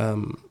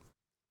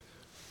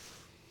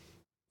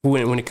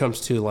 when it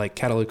comes to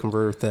catalytic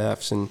converter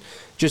thefts and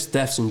just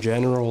thefts in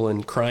general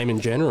and crime in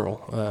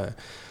general,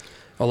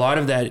 a lot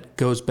of that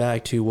goes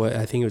back to what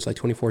I think it was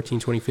 2014,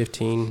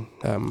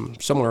 2015,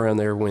 somewhere around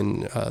there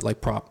when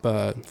Prop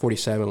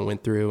 47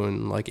 went through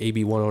and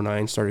AB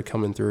 109 started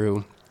coming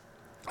through.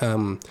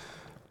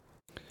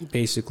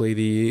 Basically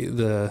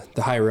the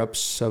higher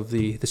ups of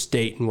the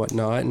state and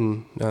whatnot,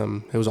 and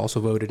it was also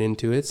voted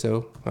into it.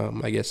 So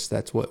I guess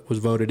that's what was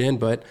voted in.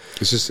 But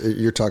it's just,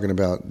 you're talking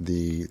about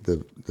the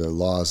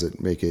laws that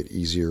make it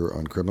easier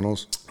on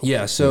criminals.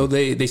 Yeah. So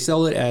they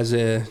sell it as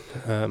a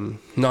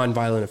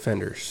nonviolent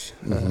offenders.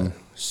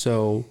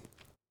 So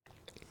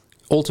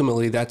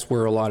ultimately, that's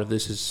where a lot of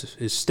this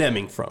is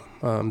stemming from.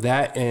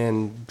 That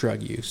and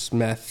drug use,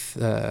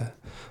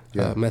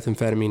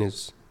 methamphetamine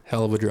is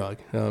hell of a drug,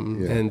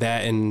 and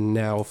that, and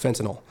now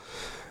fentanyl.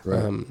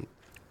 Right.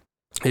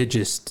 It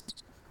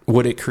just,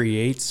 what it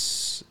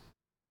creates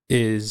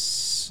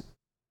is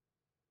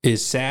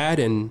sad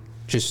and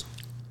just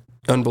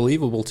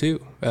unbelievable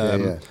too.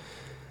 A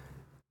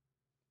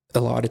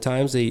lot of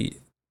times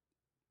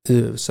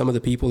some of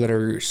the people that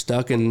are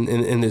stuck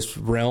in this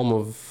realm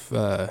of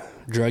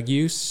drug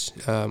use,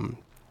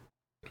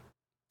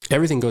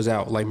 everything goes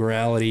out, like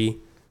morality,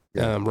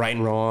 right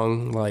and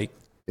wrong,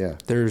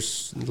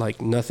 there's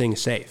nothing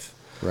safe.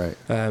 Right.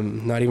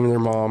 Not even their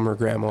mom or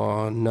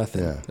grandma,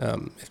 nothing. Yeah.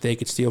 If they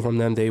could steal from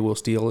them, they will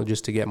steal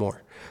just to get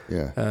more.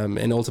 Yeah.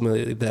 And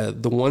ultimately,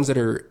 the ones that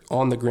are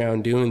on the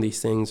ground doing these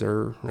things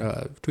are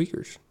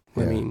tweakers.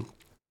 Yeah. I mean,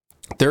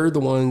 they're the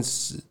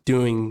ones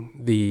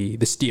doing the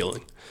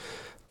stealing.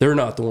 They're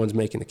not the ones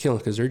making the killing,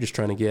 because they're just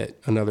trying to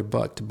get another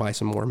buck to buy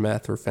some more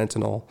meth or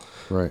fentanyl.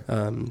 Right.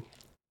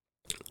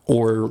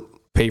 or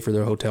pay for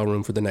their hotel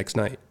room for the next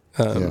night.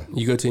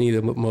 You go to any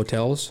of the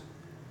motels,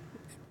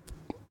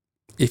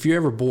 if you're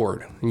ever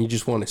bored and you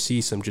just want to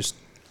see some just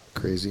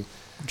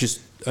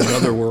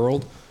another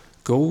world,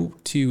 go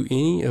to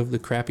any of the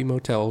crappy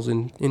motels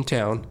in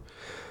town,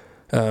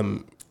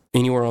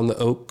 anywhere on the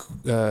Oak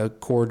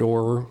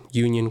corridor,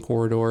 Union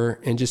corridor,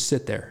 and just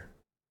sit there.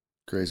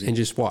 Crazy. And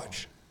just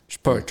watch.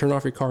 Turn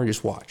off your car and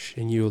just watch,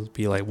 and you'll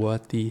be like,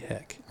 "What the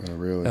heck?" Oh,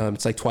 really?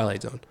 It's like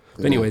Twilight Zone.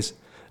 But anyways,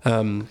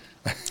 I've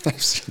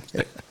seen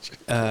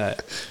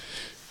that.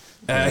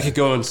 I could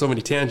go on so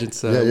many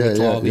tangents with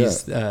all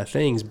these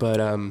things,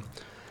 but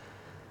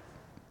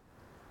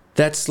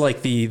that's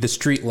like the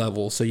street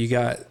level. So you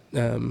got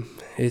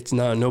it's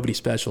not nobody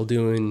special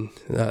doing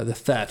the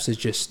thefts. It's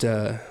just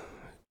the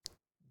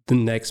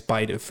next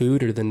bite of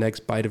food or the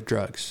next bite of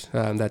drugs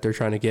that they're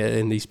trying to get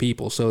in these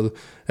people. So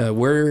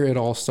where it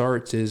all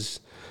starts is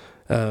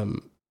where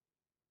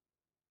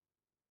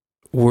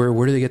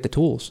do they get the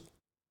tools?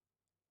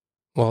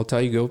 Well, I'll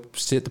tell you, go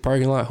sit at the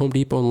parking lot, Home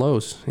Depot and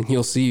Lowe's, and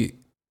you'll see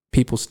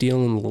people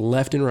stealing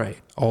left and right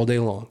all day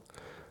long.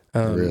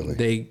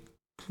 Really?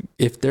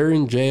 If they're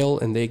in jail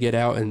and they get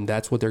out and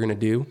that's what they're going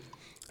to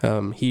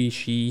do,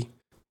 she,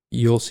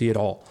 you'll see it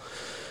all.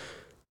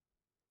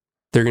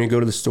 They're going to go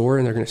to the store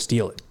and they're going to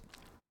steal it.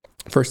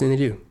 First thing they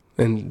do.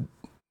 And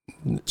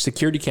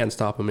security can't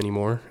stop them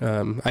anymore.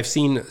 I've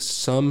seen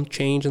some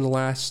change in the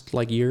last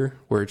year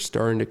where it's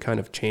starting to kind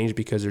of change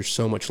because there's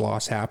so much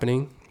loss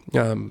happening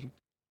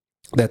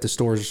that the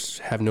stores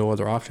have no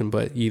other option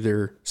but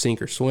either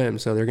sink or swim.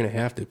 So they're going to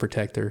have to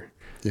protect their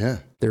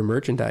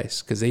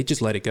merchandise because they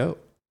just let it go.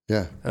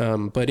 Yeah.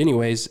 But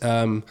anyways,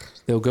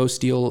 they'll go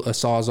steal a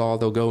Sawzall.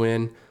 They'll go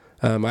in.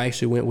 I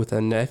actually went with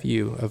a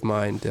nephew of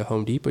mine to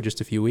Home Depot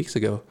just a few weeks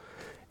ago.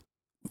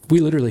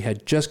 We literally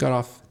had just got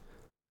off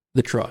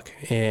the truck,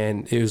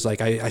 and it was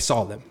like I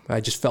saw them.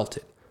 I just felt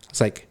it. It's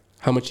like,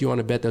 how much do you want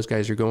to bet those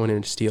guys are going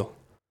in to steal?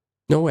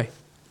 No way.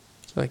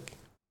 It's like,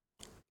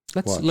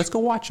 let's go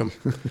watch them.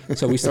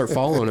 So we start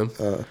following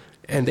them,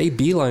 and they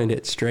beelined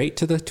it straight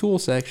to the tool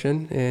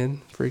section,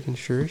 and freaking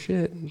sure as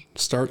shit,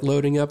 start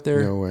loading up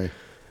their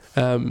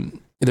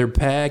their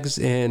bags,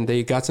 and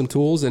they got some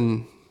tools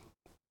and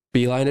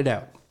beeline it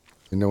out.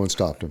 And no one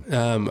stopped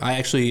them. I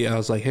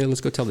was like, hey,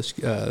 let's go tell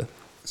the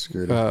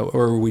security.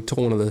 Or we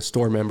told one of the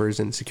store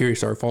members, and security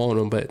started following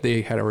them, but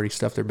they had already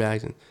stuffed their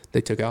bags and they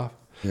took off.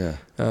 Yeah.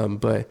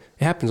 But it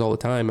happens all the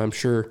time. I'm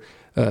sure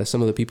some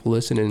of the people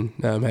listening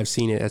have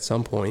seen it at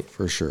some point.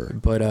 For sure.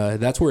 But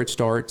that's where it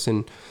starts,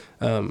 and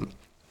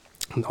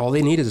all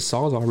they need is a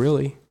Sawzall,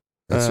 really.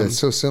 It's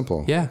so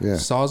simple. Yeah.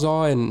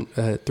 Sawzall and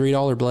a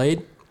 $3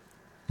 blade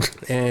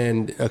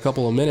and a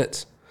couple of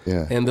minutes.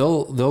 Yeah. And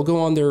they'll go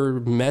on their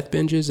meth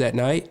binges at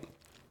night,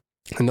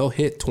 and they'll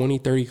hit 20,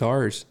 30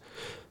 cars.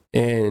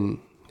 And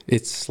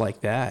it's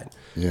like that.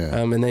 Yeah.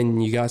 And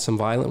then you got some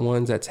violent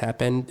ones that's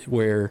happened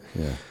where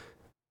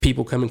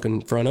people come and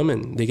confront them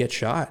and they get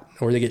shot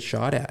or they get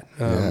shot at.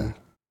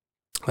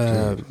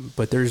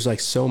 But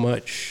there's so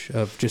much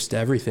of just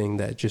everything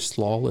that just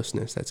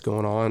lawlessness that's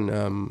going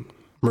on.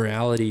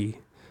 Morality,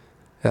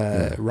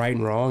 right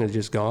and wrong is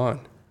just gone.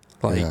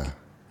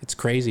 It's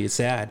crazy. It's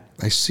sad.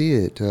 I see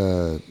it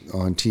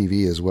on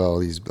TV as well.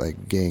 These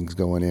gangs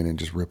going in and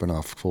just ripping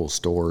off full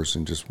stores,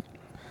 and just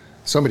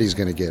somebody's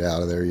going to get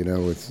out of there,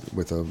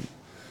 with a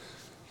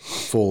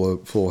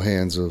full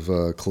hands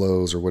of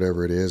clothes or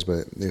whatever it is.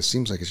 But it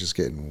seems like it's just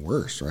getting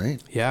worse, right?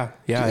 Yeah.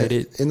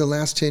 In the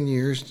last 10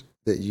 years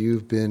that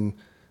you've been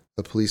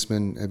a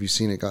policeman, have you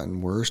seen it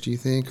gotten worse, do you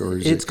think? Or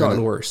it's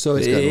gotten worse. So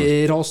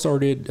it all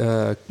started,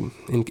 at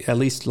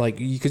least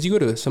because you go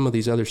to some of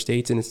these other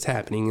states and it's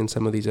happening in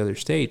some of these other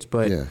states,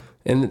 but,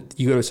 and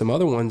you go to some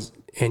other ones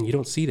and you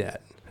don't see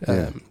that.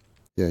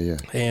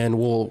 And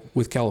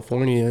with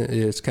California,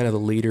 it's kind of the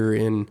leader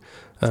in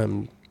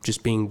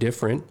just being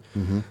different.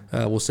 Mm-hmm.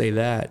 We'll say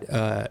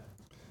that.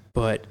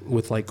 But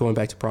with going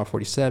back to Prop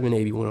 47,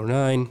 AB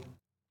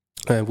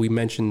 109, we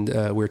mentioned,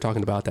 we were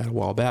talking about that a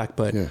while back,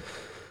 but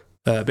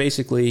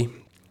basically,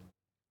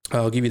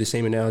 I'll give you the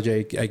same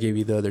analogy I gave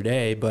you the other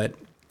day, but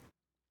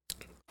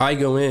I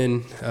go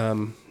in,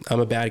 I'm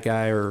a bad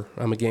guy or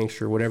I'm a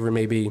gangster, whatever it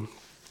may be,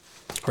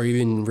 or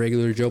even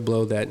regular Joe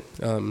Blow that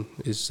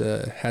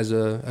has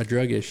a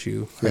drug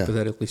issue,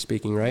 hypothetically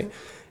speaking, right?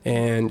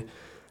 And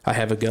I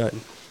have a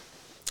gun,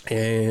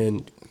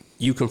 and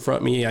you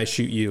confront me, I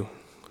shoot you.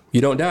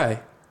 You don't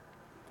die.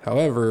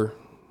 However,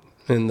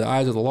 in the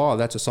eyes of the law,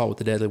 that's assault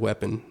with a deadly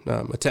weapon,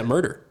 attempt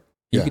murder.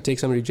 You could take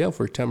somebody to jail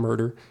for attempt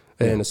murder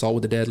and assault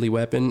with a deadly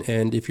weapon,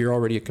 and if you're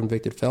already a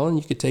convicted felon,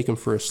 you could take them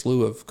for a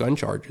slew of gun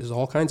charges,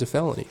 all kinds of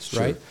felonies,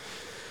 right?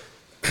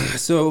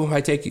 So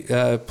I take,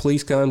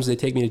 police comes, they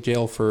take me to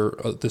jail for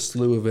the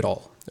slew of it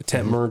all.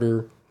 Attempt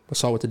murder,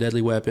 assault with a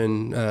deadly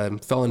weapon,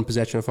 felon in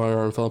possession of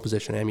firearm, felon in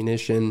possession of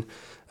ammunition,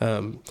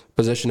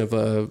 possession of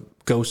a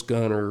ghost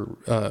gun,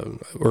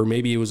 or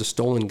maybe it was a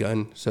stolen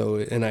gun. So,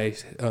 and I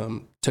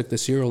took the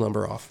serial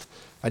number off.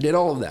 I did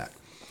all of that.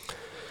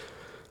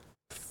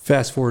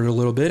 Fast forward a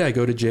little bit, I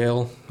go to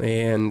jail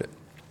and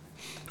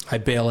I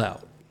bail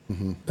out.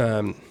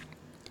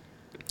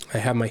 I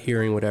have my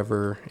hearing,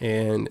 whatever,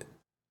 and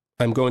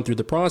I'm going through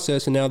the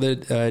process, and now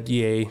the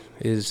DA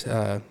is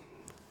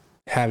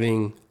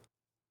having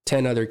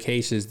 10 other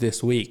cases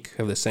this week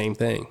of the same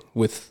thing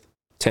with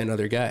 10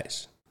 other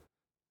guys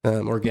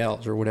or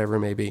gals or whatever it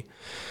may be.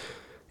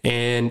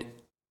 And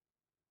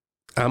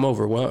I'm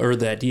overwhelmed, or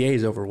that DA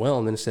is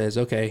overwhelmed, and says,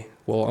 okay,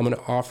 well, I'm going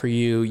to offer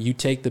you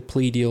take the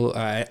plea deal.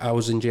 I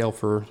was in jail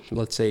for,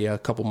 let's say, a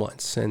couple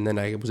months, and then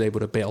I was able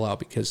to bail out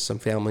because some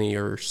family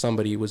or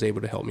somebody was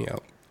able to help me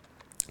out.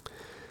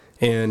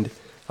 And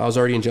I was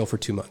already in jail for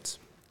 2 months.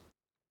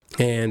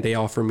 And they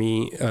offer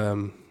me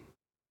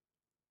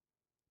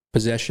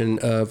possession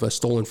of a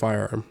stolen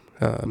firearm,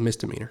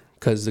 misdemeanor,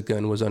 because the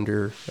gun was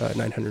under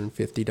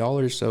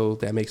 $950, so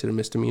that makes it a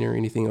misdemeanor.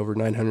 Anything over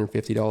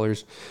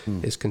 $950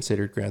 is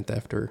considered grand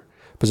theft or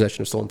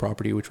possession of stolen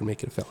property, which would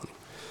make it a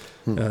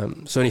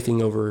felony. So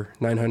anything over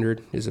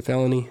 $900 is a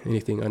felony.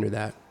 Anything under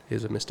that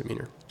is a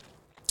misdemeanor.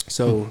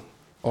 So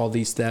all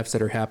these thefts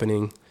that are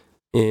happening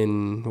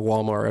in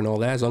Walmart and all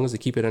that, as long as they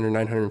keep it under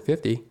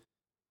 $950,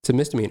 it's a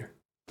misdemeanor.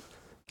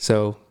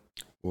 So,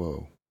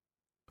 whoa,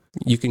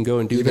 you can go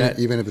and do that,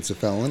 even if it's a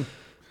felon.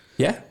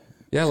 Yeah.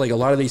 Like a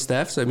lot of these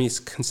thefts, I mean, it's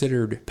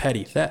considered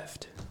petty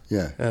theft.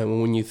 Yeah.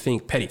 When you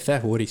think petty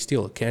theft, what did he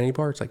steal? A candy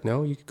bar? It's like,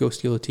 no, you could go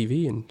steal a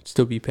TV and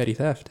still be petty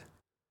theft.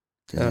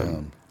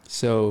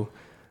 So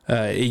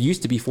it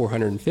used to be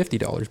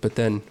 $450, but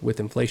then with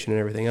inflation and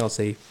everything else,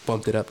 they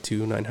bumped it up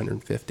to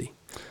 $950.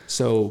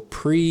 So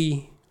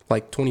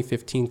like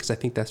 2015, because I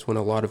think that's when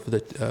a lot of the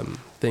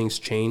things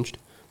changed.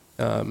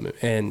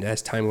 And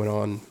as time went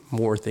on,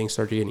 more things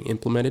started getting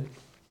implemented.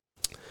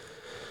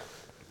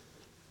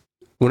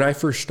 When I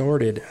first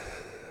started,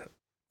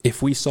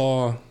 if we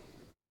saw,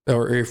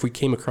 or if we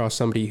came across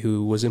somebody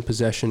who was in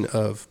possession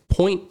of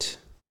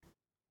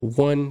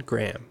 0.1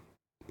 gram,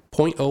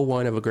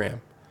 0.01 of a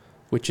gram,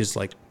 which is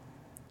like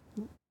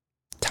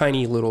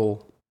tiny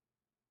little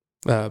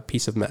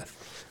piece of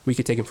meth, we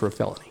could take him for a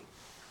felony.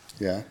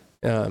 Yeah.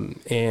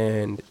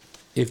 And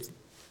if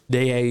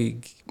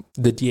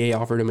the DA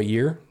offered him a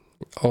year,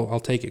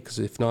 I'll take it, because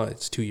if not,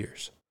 it's 2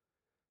 years.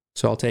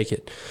 So I'll take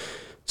it.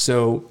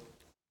 So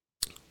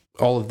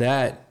all of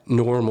that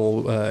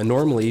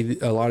normally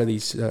a lot of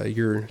these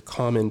your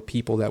common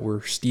people that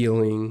were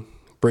stealing,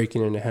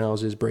 breaking into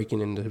houses,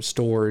 breaking into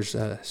stores,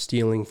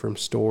 stealing from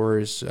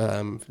stores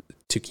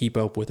to keep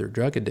up with their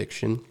drug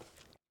addiction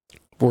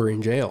were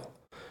in jail,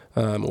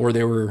 or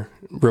they were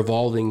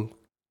revolving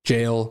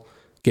jail,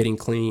 getting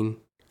clean,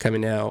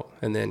 coming out,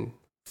 and then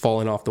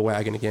falling off the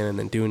wagon again, and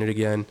then doing it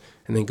again,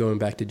 and then going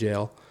back to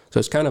jail. So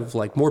it's kind of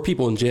like more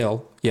people in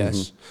jail,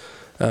 yes.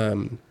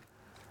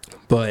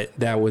 But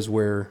that was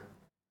where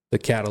the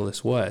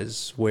catalyst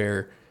was,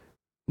 where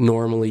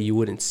normally you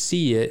wouldn't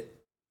see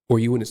it, or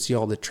you wouldn't see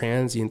all the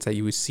transients that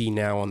you would see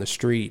now on the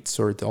streets,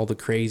 or all the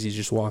crazies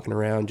just walking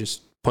around,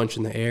 just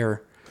punching the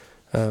air.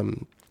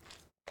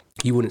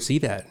 You wouldn't see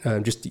that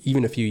just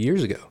even a few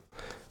years ago,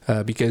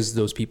 because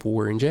those people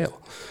were in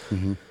jail.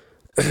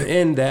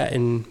 And that,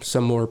 and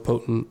some more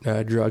potent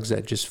drugs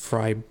that just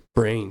fry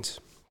brains.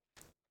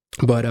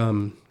 But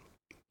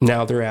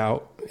now they're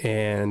out,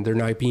 and they're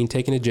not being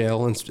taken to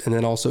jail. And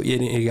then also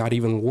it got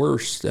even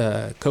worse,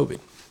 COVID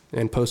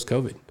and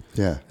post-COVID.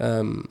 Yeah.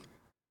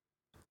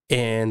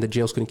 And the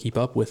jails couldn't keep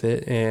up with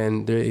it.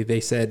 And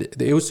they said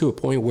it was to a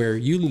point where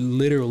you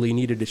literally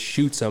needed to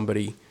shoot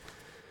somebody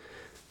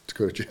to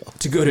go to jail.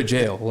 To go to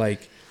jail.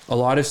 Like a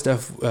lot of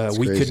stuff,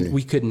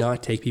 we could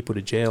not take people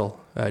to jail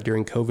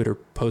during COVID or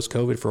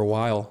post-COVID for a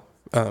while.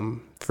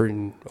 For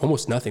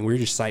almost nothing. We were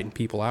just citing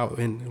people out,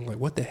 and like,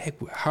 what the heck?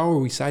 How are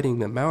we citing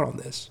them out on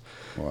this?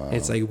 Wow. And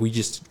it's like,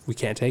 we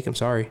can't take them.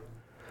 Sorry.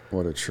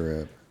 What a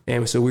trip.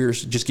 And so we were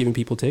just giving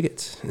people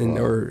tickets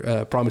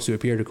or promise to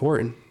appear to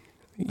court. And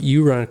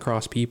you run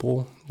across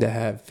people that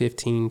have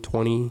 15,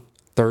 20,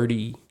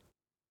 30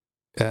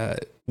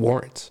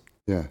 warrants.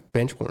 Yeah.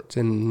 Bench warrants.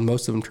 And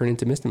most of them turn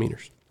into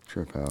misdemeanors.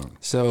 Trip out.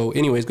 So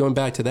anyways, going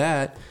back to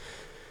that,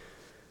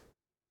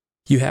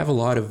 you have a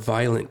lot of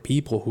violent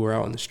people who are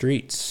out in the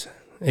streets.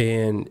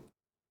 And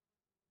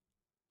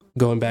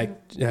going back,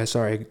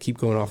 sorry, I keep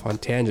going off on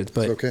tangents,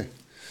 but it's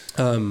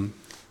okay.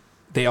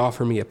 They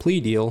offer me a plea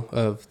deal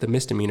of the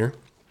misdemeanor.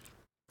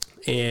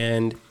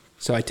 And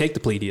so I take the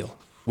plea deal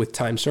with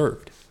time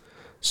served.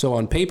 So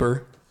on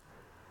paper,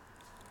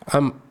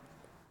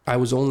 I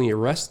was only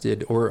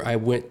arrested, or I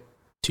went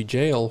to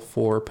jail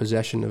for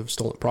possession of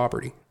stolen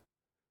property.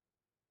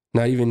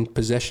 Not even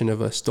possession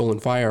of a stolen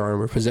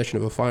firearm or possession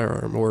of a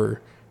firearm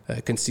or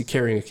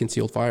carrying a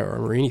concealed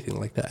firearm or anything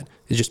like that.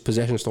 It's just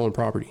possession of stolen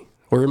property.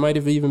 Or it might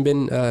have even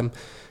been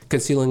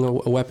concealing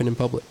a weapon in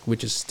public,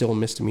 which is still a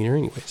misdemeanor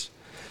anyways.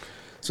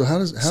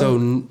 So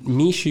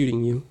me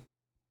shooting you,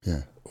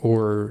 yeah,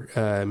 or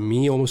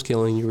me almost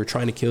killing you or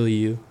trying to kill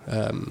you,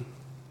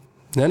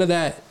 none of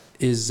that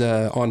is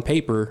on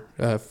paper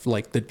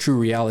like the true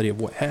reality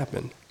of what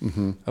happened.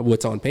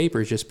 What's on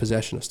paper is just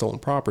possession of stolen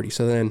property.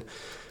 So then,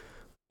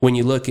 when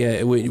you look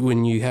at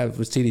when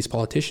you see these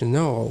politicians,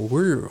 no,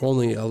 we're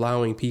only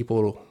allowing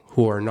people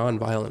who are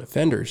nonviolent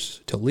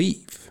offenders to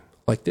leave.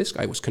 Like, this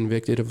guy was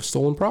convicted of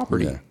stolen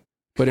property. Yeah.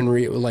 But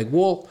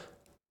well,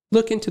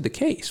 look into the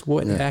case.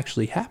 What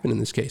actually happened in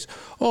this case?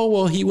 Oh,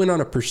 well, he went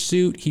on a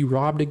pursuit. He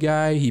robbed a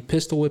guy. He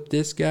pistol whipped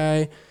this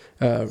guy.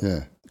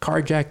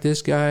 Carjacked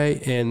this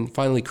guy, and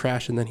finally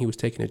crashed, and then he was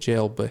taken to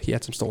jail, but he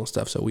had some stolen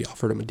stuff, so we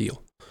offered him a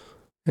deal.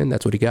 And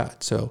that's what he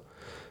got. So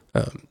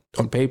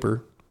on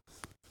paper,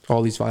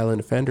 all these violent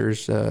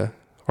offenders are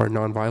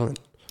nonviolent.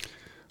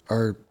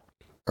 Are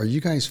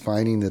you guys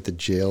finding that the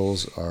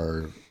jails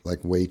are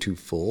like way too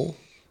full?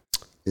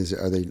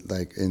 Are they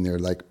like, and they're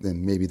like,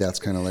 and maybe that's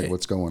kind of like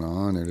what's going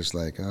on? They're just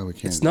like, oh, we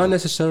can't. It's not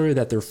necessarily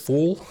that they're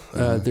full.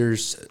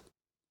 There's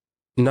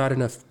not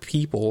enough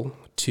people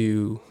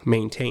to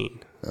maintain.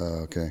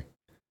 Okay.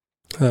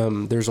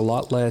 There's a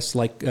lot less,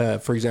 like,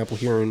 for example,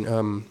 here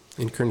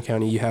in Kern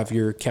County, you have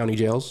your county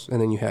jails,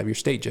 and then you have your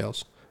state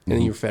jails, and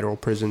then your federal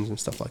prisons and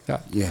stuff like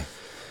that. Yeah.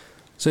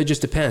 So it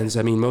just depends.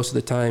 I mean, most of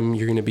the time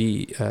you're going to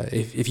be,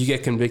 if you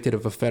get convicted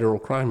of a federal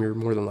crime, you're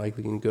more than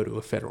likely going to go to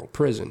a federal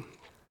prison,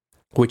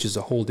 which is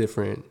a whole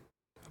different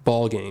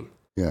ball game.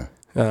 Yeah.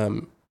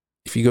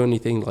 If you go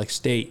anything like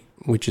state,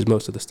 which is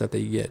most of the stuff that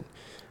you get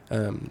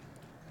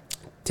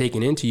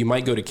taken into, you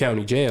might go to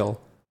county jail,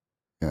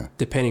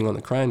 depending on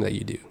the crime that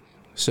you do.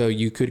 So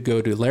you could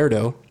go to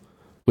Lerdo,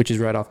 which is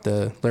right off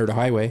the Lerdo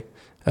Highway,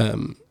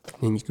 and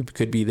you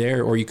could be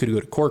there, or you could go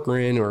to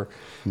Corcoran, or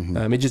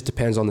it just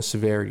depends on the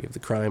severity of the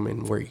crime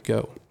and where you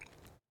go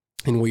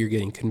and what you're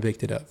getting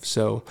convicted of.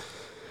 So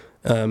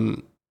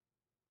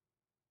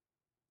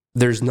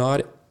there's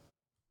not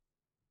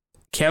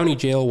county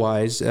jail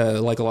wise,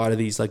 like a lot of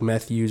these like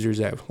meth users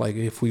that, like,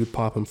 if we would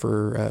pop them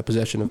for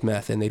possession of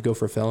meth and they'd go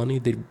for a felony,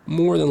 they'd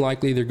more than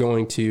likely they're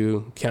going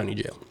to county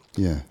jail.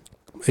 Yeah.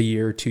 A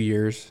year or 2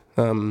 years.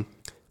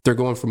 They're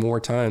going for more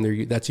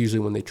time. That's usually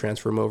when they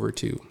transfer them over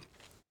to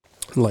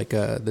like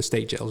the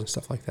state jails and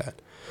stuff like that.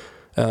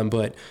 And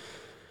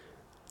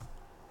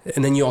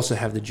then you also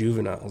have the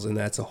juveniles, and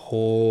that's a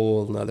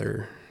whole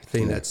nother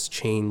thing that's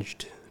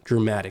changed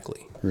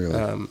dramatically.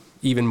 Really?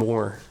 Even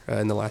more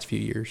in the last few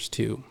years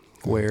too,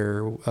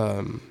 where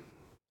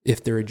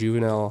if they're a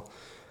juvenile,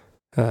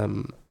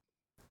 we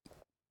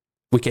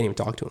can't even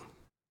talk to them.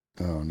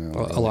 Oh no!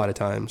 A lot of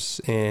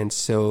times, and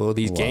so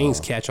these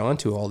gangs catch on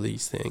to all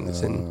these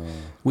things, and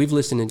we've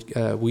listened.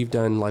 We've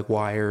done like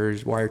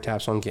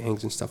wiretaps on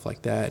gangs and stuff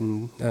like that,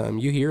 and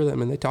you hear them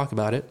and they talk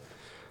about it,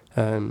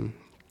 and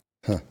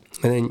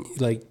then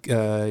like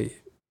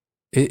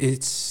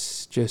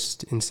it's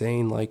just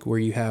insane. Like where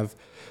you have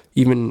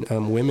even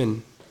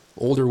women,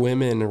 older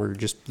women, or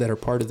just that are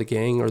part of the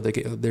gang, or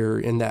they're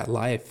in that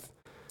life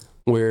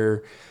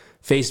where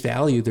face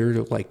value,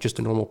 they're like just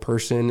a normal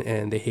person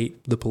and they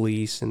hate the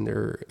police, and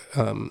they're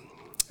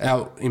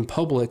out in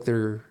public,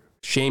 they're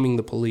shaming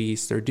the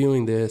police, they're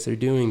doing this, they're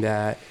doing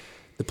that.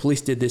 The police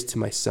did this to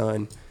my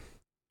son.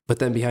 But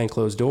then behind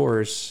closed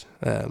doors,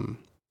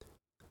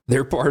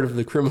 they're part of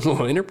the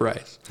criminal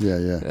enterprise.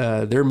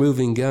 Yeah. They're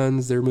moving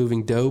guns, they're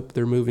moving dope,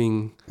 they're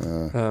moving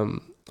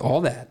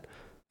all that.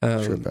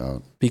 Trip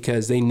out.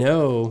 Because they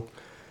know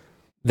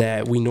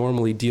that we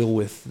normally deal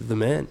with the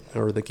men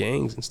or the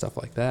gangs and stuff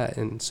like that.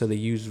 And so they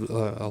use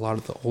a lot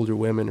of the older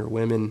women or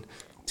women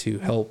to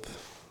help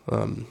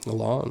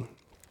along.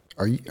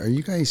 Are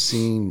you guys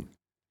seeing,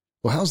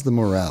 well, how's the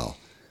morale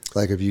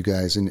like of you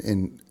guys?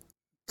 And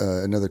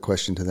another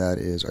question to that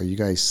is, are you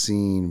guys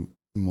seeing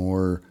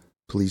more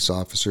police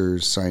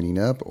officers signing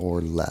up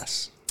or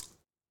less?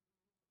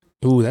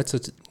 Ooh, that's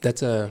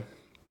a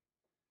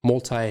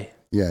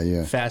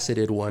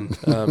multi-faceted one.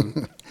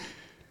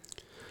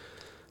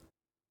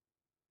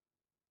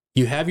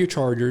 You have your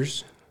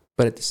chargers,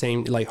 but at the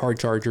same, like hard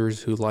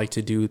chargers who like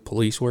to do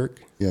police work.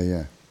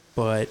 Yeah.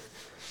 But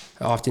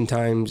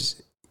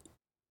oftentimes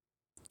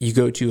you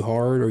go too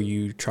hard or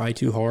you try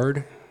too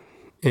hard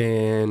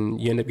and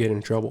you end up getting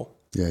in trouble.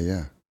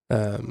 Yeah.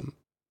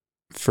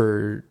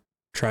 For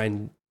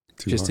trying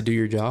to do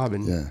your job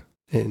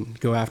and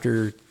go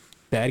after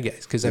bad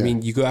guys. Because, I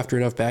mean, you go after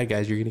enough bad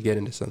guys, you're going to get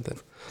into something.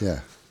 Yeah.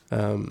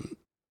 And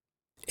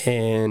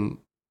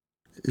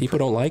people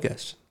don't like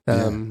us.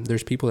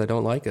 There's people that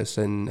don't like us,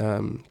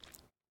 and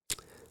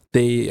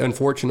they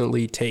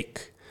unfortunately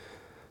take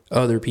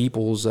other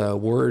people's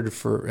word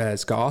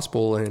as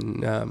gospel,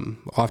 and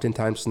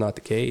oftentimes it's not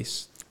the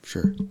case.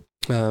 Sure.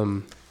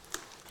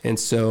 And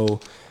so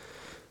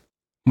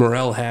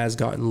morale has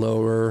gotten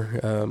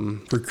lower.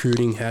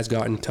 Recruiting has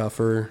gotten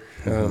tougher.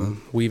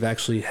 We've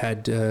actually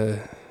had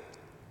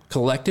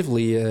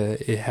collectively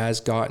it has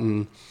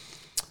gotten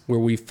where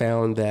we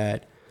found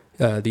that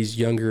these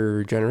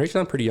younger generations,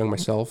 I'm pretty young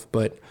myself,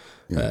 but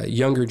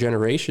younger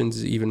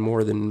generations, even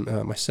more than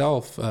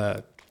myself,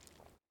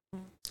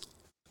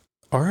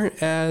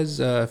 aren't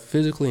as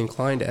physically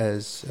inclined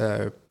as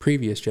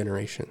previous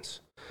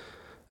generations.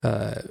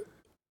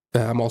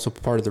 I'm also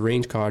part of the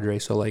range cadre,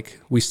 so like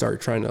we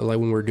start trying to, like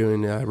when we're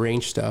doing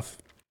range stuff,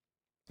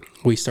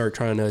 we start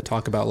trying to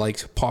talk about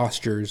like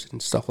postures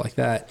and stuff like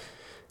that,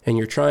 and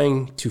you're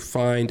trying to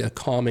find a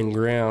common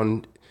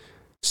ground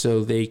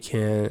so they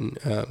can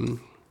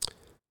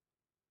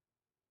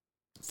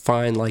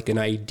find like an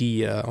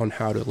idea on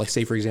how to, like,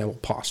 say for example,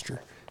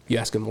 posture. You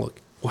ask them, look,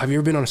 well, have you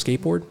ever been on a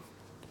skateboard?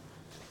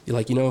 You're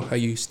like, you know how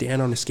you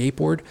stand on a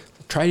skateboard?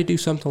 Try to do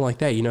something like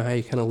that. You know how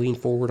you kind of lean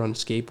forward on a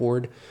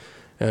skateboard,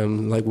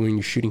 like when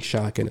you're shooting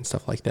shotgun and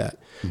stuff like that.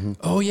 Mm-hmm.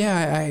 Oh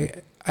yeah,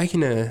 I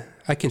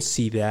can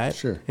see that.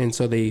 Sure. And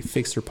so they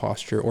fix their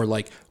posture. Or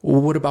like,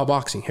 well, what about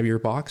boxing? Have you ever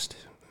boxed?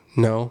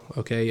 No.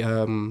 Okay.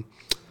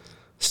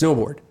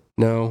 Snowboard?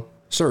 No.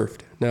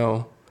 Surfed?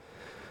 No.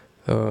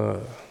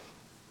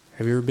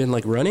 Have you ever been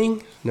like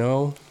running?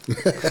 No.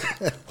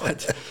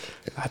 What?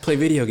 I play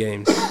video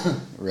games.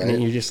 Right. And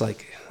then you're just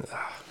like,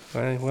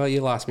 well,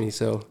 you lost me.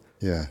 So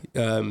yeah,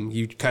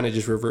 you kind of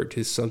just revert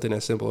to something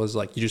as simple as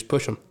like, you just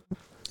push them.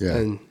 Yeah.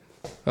 And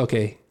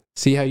okay,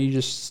 see how you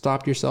just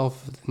stopped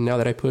yourself now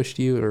that I pushed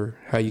you, or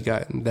how you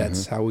got,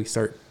 that's how we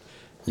start.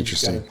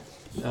 Interesting.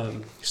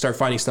 Start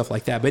finding stuff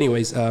like that. But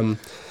anyways,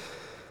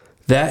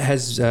 that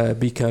has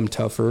become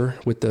tougher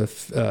with the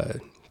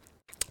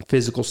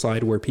physical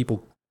side, where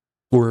people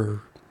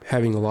were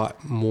having a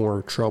lot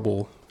more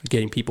trouble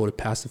getting people to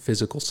pass the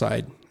physical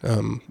side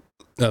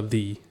of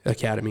the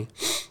academy.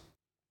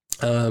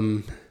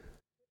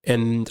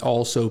 And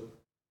also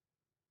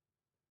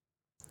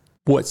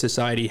what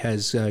society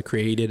has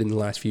created in the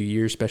last few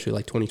years, especially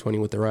like 2020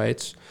 with the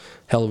riots,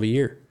 hell of a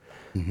year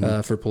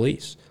for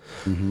police.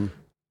 Mm-hmm.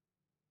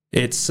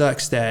 It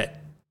sucks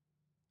that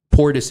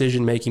poor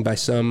decision making by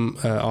some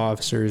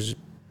officers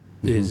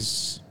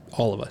is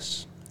all of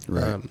us.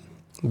 Right.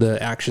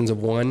 The actions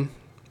of one,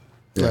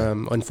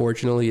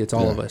 unfortunately, it's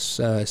all of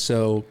us.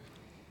 So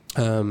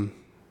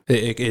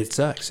it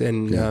sucks,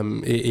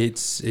 and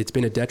it's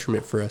been a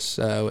detriment for us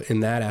in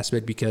that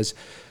aspect, because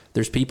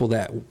there's people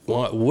that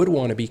would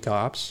want to be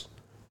cops,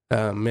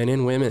 men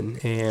and women,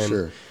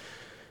 and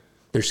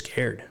they're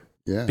scared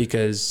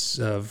because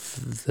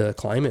of the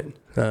climate.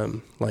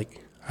 Like,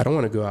 I don't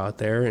want to go out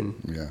there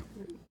and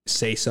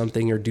say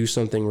something or do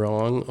something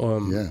wrong,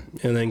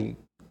 and then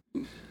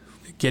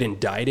get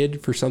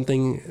indicted for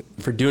something,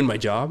 for doing my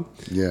job.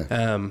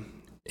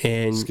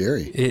 And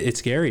scary. It's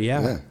scary.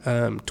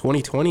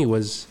 2020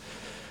 was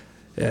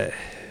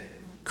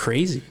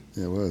crazy.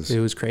 It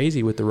was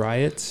crazy with the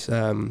riots.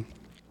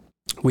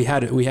 We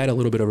had a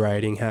little bit of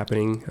rioting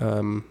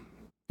happening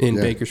in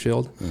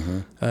Bakersfield.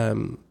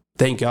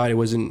 Thank God it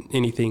wasn't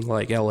anything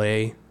like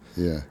LA.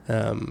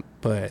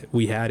 But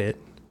we had it.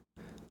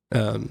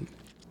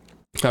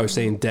 I was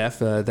saying deaf.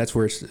 That's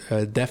where it's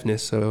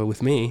deafness.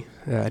 With me,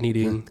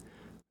 needing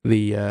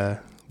the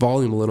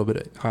volume a little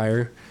bit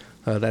higher.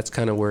 That's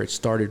kind of where it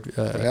started.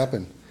 What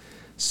happened?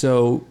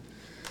 So,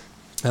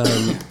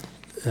 I'm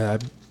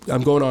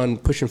going on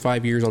pushing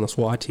 5 years on the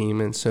S.W.A.T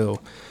team, and so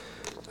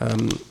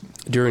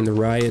during the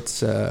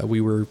riots,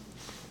 we were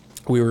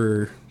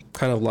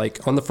kind of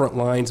like on the front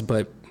lines,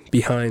 but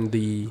behind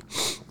the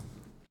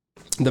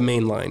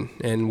main line,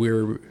 and we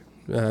were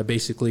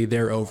basically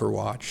their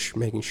overwatch,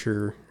 making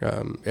sure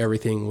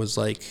everything was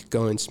like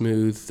going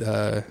smooth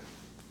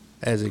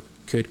as it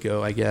could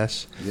go, I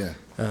guess.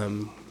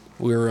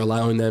 We were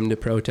allowing them to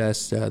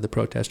protest, the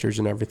protesters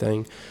and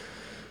everything.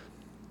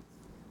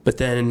 But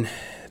then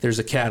there's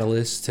a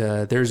catalyst.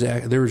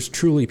 There's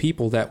truly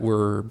people that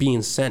were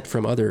being sent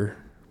from other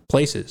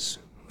places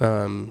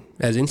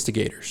as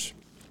instigators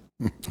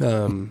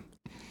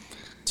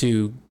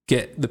to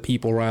get the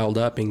people riled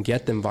up and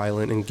get them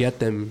violent and get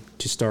them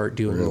to start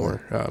doing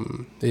more.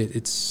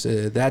 It's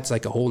that's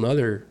like a whole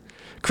nother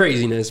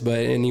craziness. But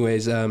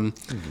anyways,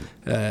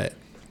 they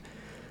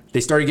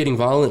started getting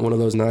violent one of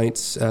those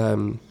nights.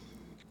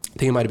 I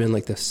think it might have been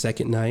like the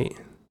second night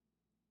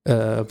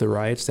of the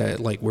riots, that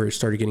like where it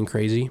started getting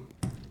crazy.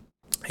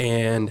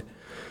 And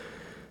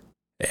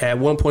at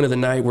one point of the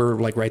night, we're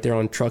like right there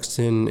on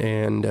Truxton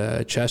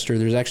and Chester.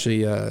 There's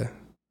actually a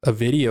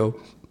video,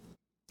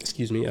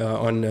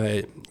 on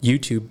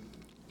YouTube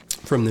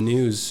from the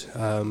news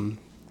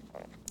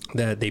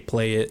that they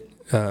play it.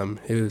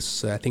 It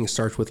was, I think it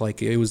starts with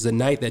like, it was the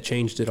night that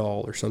changed it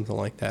all or something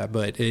like that.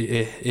 But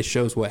it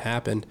shows what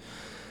happened.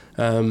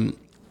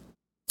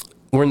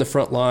 We're in the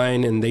front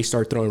line, and they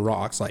start throwing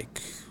rocks,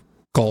 like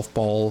golf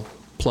ball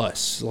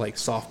plus, like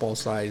softball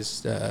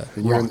sized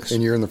rocks.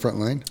 And you're in the front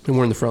line? And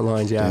we're in the front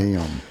lines,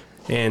 Damn.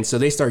 And so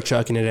they start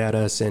chucking it at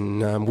us,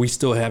 and we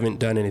still haven't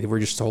done anything. We're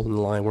just holding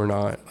the line. We're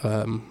not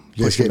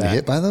you guys getting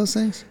hit by those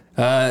things?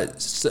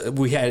 So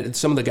we had,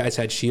 some of the guys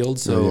had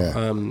shields,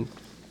 so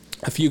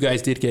a few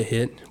guys did get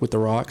hit with the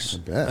rocks. I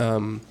bet.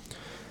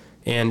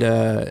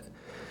 And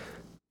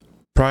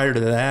prior to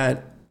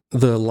that,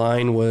 the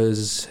line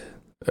was,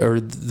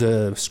 or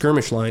the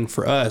skirmish line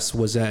for us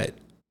was at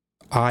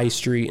I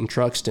Street in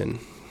Truxton,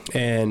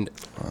 and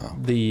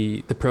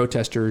the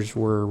protesters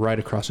were right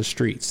across the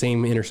street,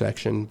 same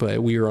intersection,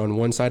 but we were on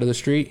one side of the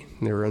street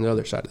and they were on the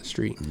other side of the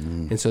street.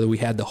 And so we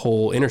had the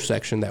whole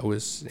intersection that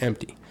was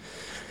empty.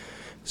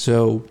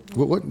 So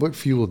what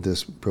fueled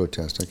this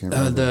protest? I can't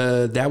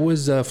remember. That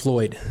was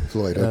Floyd.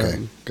 Floyd,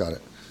 okay. Got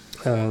it.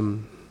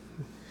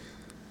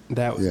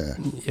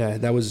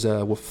 That was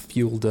what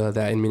fueled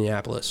that in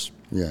Minneapolis.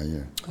 Yeah.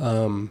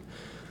 And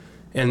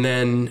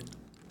then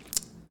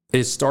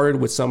it started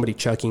with somebody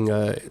chucking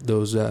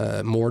those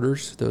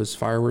mortars, those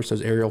fireworks,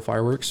 those aerial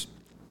fireworks,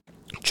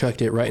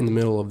 chucked it right in the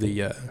middle of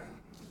the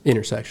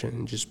intersection,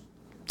 and just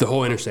the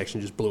whole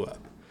intersection just blew up.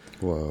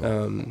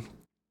 Whoa.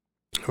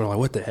 We're like,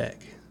 what the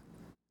heck?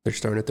 They're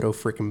starting to throw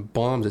freaking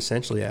bombs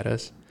essentially at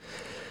us.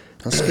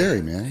 That's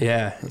scary, man.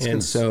 Yeah.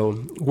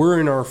 So we're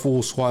in our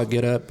full SWAT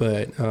get up,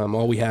 but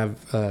all we have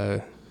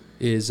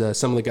is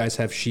some of the guys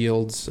have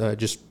shields,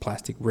 just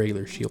plastic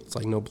regular shields,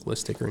 like no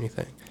ballistic or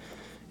anything.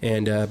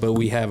 And but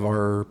we have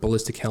our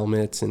ballistic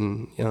helmets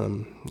and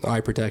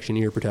eye protection,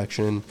 ear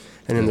protection,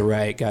 and then the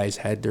riot guys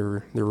had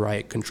their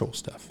riot control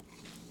stuff.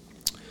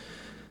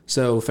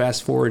 So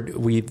fast forward,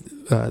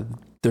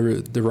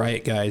 the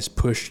riot guys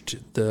pushed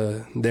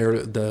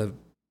the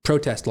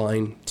protest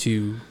line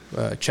to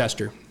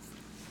Chester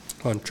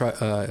on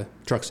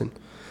Truxton,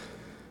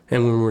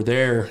 and when we're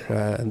there,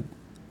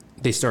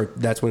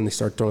 that's when they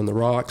start throwing the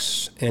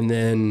rocks, and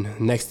then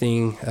next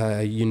thing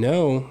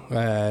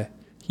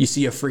you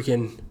see a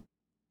freaking,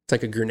 it's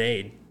like a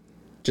grenade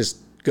just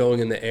going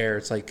in the air.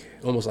 It's like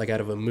almost like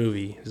out of a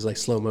movie. It's like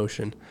slow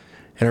motion,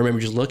 and I remember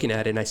just looking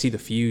at it, and I see the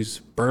fuse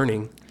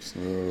burning,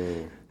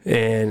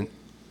 and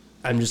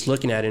I'm just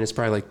looking at it, and it's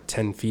probably like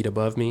 10 feet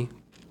above me,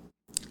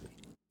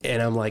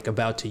 and I'm like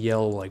about to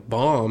yell like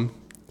bomb,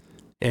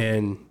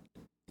 and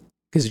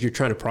because you're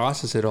trying to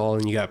process it all,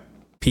 and you got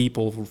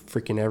people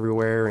freaking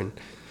everywhere, and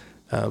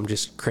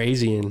just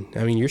crazy, and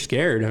I mean, you're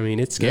scared. I mean,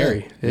 it's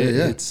scary.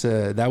 It's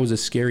that was a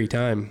scary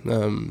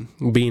time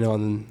being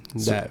on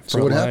that.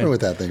 So what happened line.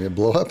 with that thing? It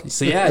blew up.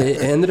 So yeah,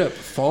 it ended up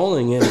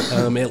falling,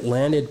 and it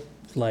landed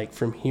like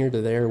from here to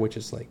there, which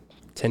is like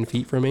 10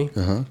 feet from me.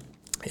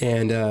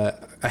 And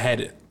I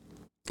had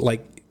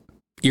like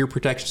ear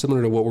protection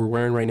similar to what we're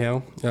wearing right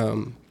now,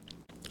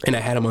 and I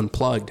had them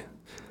unplugged.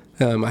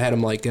 I had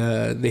them like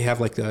they have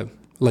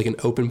like an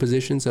open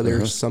position, so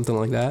there's something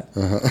like that.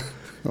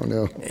 Oh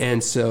no!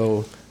 And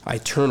so I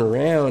turn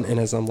around, and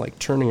as I'm like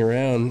turning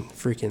around,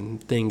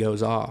 freaking thing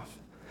goes off,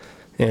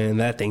 and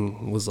that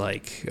thing was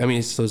like, I mean,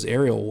 it's those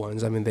aerial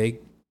ones. I mean, they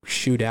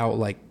shoot out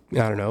like,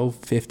 I don't know,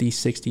 50,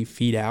 60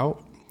 feet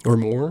out or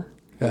more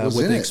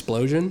with the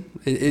explosion.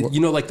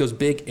 Like those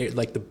big,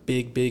 like the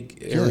big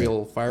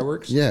aerial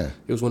fireworks. Yeah,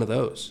 it was one of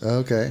those.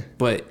 Okay,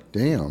 but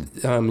damn.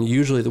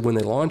 Usually when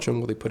they launch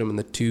them, they put them in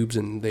the tubes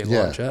and they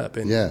launch up.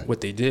 And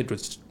what they did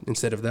was,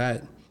 instead of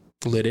that,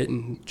 lit it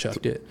and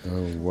chucked it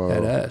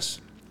at us.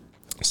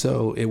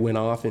 So it went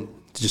off, and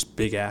just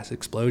big ass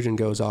explosion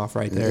goes off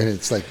right there. And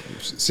it's like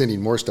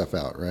sending more stuff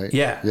out, right?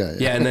 Yeah.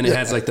 And then it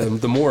has like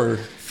the more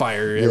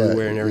fire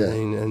everywhere and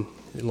everything, and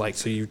like,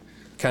 so you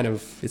kind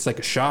of, it's like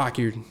a shock.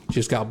 You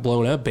just got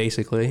blown up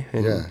basically,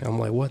 and I'm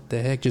like, what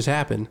the heck just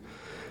happened?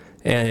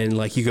 And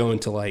like you go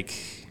into like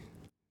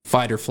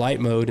fight or flight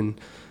mode, and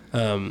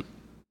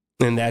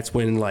that's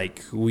when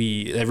like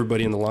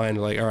everybody in the line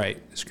are like, all right,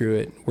 screw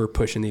it, we're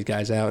pushing these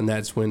guys out. And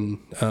that's when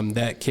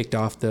that kicked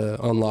off the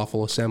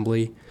unlawful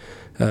assembly.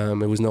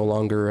 It was no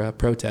longer a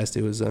protest,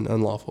 it was an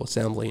unlawful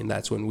assembly, and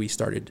that's when we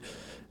started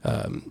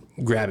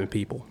grabbing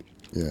people.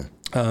 Yeah.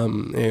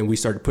 And we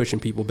started pushing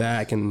people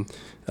back, and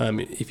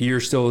if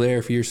you're still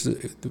there,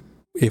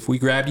 if we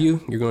grabbed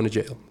you, you're going to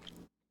jail.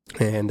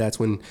 And that's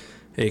when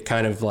it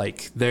kind of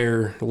like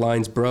their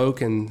lines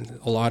broke, and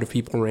a lot of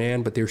people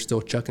ran, but they were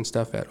still chucking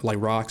stuff at like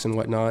rocks and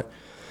whatnot.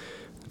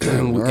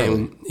 And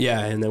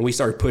then we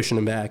started pushing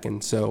them back.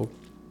 And so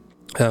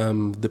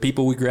the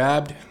people we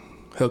grabbed,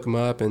 hook them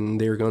up, and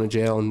they were going to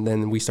jail. And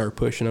then we started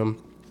pushing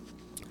them,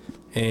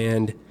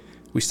 and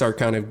we start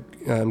kind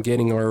of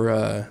getting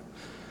our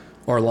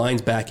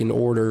lines back in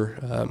order.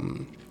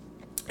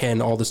 And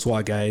all the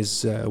SWAT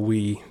guys,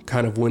 we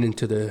kind of went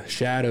into the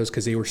shadows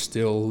because they were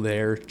still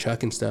there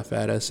chucking stuff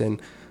at us. And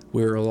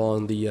we were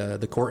along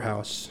the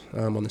courthouse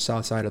on the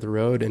south side of the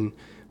road. And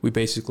we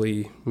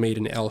basically made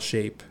an L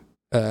shape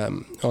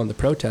on the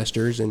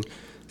protesters and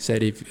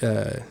said, if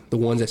the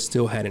ones that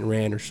still hadn't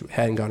ran or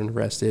hadn't gotten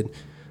arrested,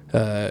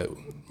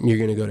 you're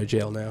going to go to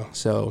jail now.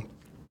 So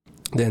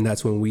then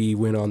that's when we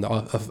went on the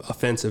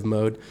offensive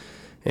mode.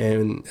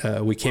 And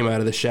we came out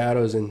of the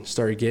shadows and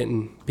started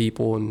getting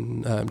people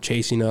and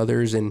chasing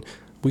others. And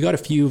we got a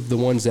few of the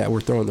ones that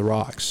were throwing the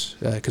rocks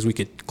because we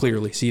could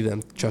clearly see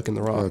them chucking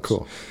the rocks. Oh,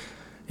 cool.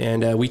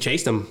 And we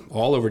chased them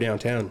all over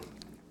downtown.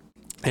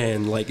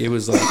 And like it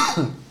was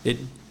like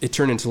it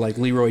turned into like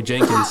Leroy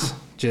Jenkins,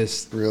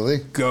 just really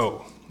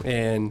go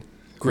and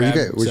grab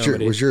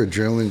somebody. Was your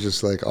adrenaline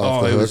just like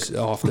off the hook? Oh, it was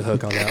off the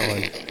hook on that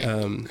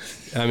one.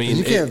 I mean,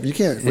 you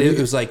can't. It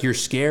was like you're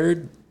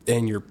scared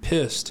and you're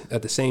pissed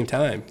at the same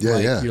time.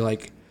 Yeah. You're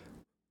like,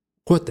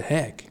 what the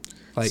heck?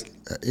 Like,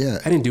 I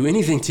didn't do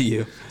anything to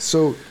you.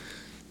 So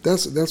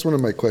that's one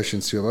of my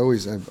questions too.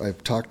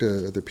 I've talked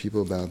to other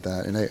people about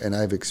that, and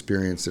I've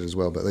experienced it as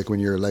well. But like when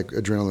your like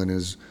adrenaline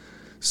is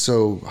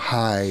so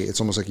high, it's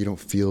almost like you don't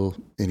feel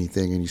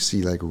anything, and you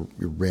see like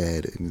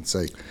red, and it's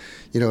like,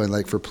 and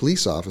like for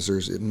police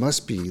officers, it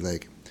must be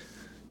like,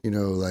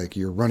 like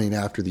you're running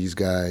after these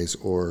guys,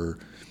 or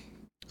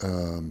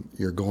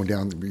you're going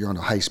down, you're on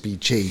a high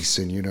speed chase,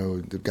 and you know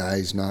the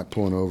guy's not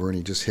pulling over, and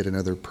he just hit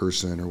another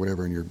person or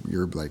whatever, and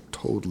you're like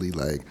totally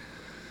like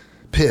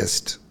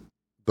pissed,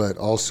 but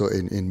also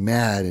in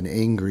mad and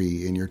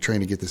angry, and you're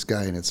trying to get this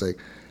guy, and it's like,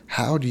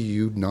 how do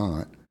you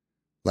not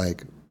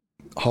like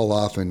haul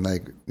off and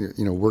like,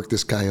 you know, work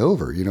this guy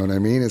over? You know what I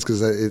mean? It's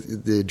because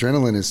the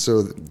adrenaline is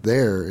so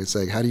there. It's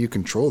like, how do you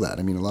control that?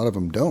 I mean, a lot of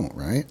them don't,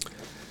 right?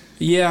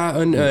 Yeah,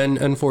 and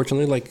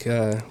unfortunately, like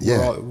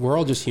we're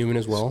all just human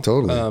as well.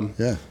 Totally.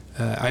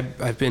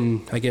 I've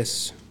been, I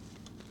guess,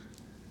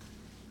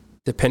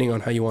 depending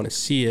on how you want to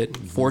see it,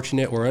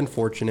 fortunate or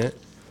unfortunate,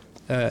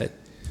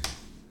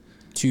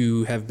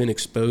 to have been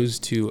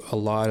exposed to a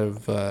lot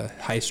of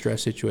high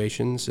stress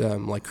situations,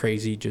 like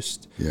crazy,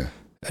 just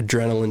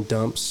adrenaline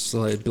dumps,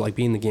 like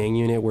being in the gang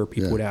unit, where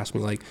people would ask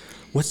me like,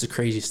 "What's the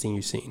craziest thing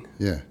you've seen?"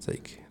 Yeah, it's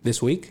like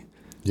this week.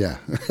 Yeah.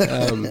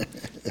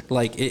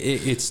 Like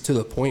it's to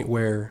the point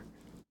where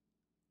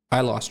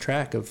I lost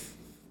track of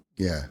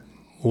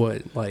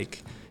what,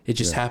 like, it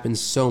just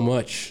happens so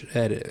much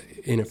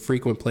in a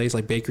frequent place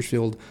like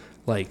Bakersfield.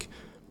 Like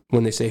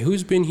when they say,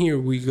 who's been here,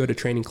 we go to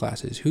training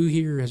classes. Who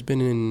here has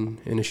been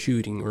in a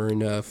shooting or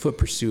in a foot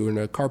pursuit or in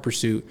a car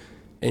pursuit?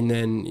 And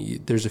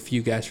then there's a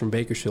few guys from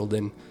Bakersfield,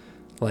 and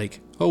like,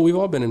 oh, we've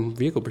all been in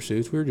vehicle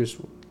pursuits. We were just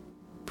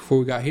before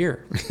we got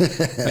here.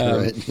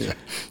 Right. Yeah.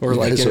 Or you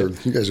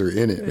guys are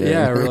in it. Right?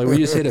 Yeah. Or like, we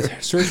just hit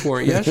a search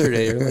warrant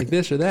yesterday, or like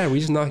this or that. We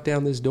just knocked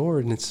down this door,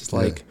 and it's just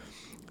like,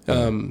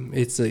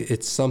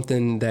 it's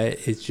something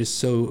that it's just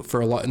so,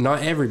 for a lot,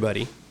 not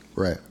everybody,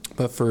 right,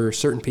 but for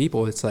certain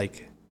people, it's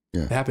like,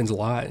 it happens a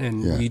lot,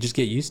 and you just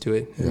get used to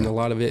it. And a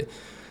lot of it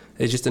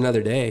is just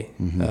another day.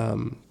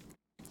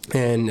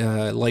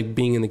 And like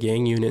being in the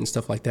gang unit and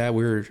stuff like that,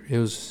 it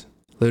was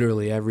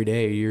literally every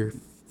day. Your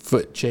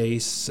foot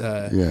chase,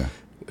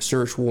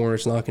 search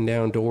warrants, knocking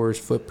down doors,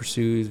 foot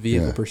pursuits,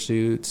 vehicle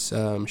pursuits,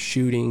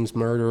 shootings,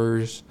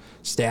 murders,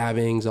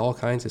 stabbings, all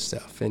kinds of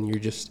stuff. And you're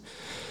just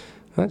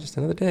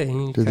another day.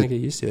 And you kind of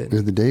get used to it.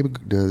 Do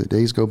the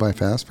days go by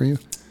fast for you?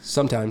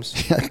 Sometimes.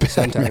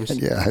 Sometimes.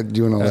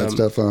 Doing all that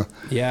stuff.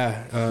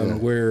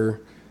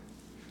 Where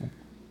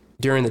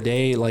during the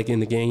day, like in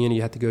the gang unit,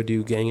 you have to go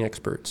do gang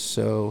experts.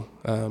 So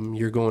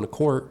you're going to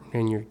court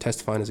and you're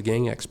testifying as a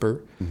gang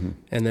expert.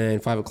 And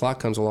then 5 o'clock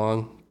comes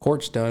along,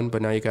 court's done,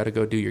 but now you got to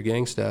go do your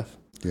gang stuff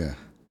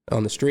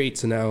on the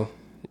streets. And now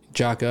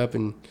jock up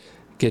and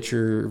get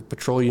your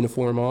patrol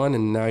uniform on,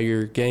 and now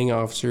you're a gang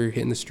officer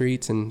hitting the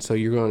streets. And so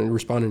you're going and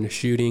responding to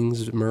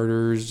shootings,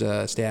 murders,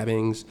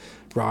 stabbings,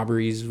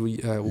 robberies,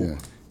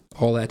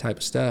 all that type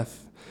of stuff.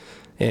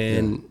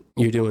 And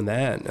you're doing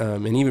that.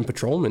 And even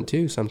patrolmen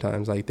too,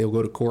 sometimes. Like they'll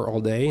go to court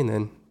all day, and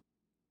then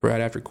right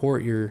after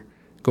court, you're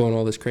going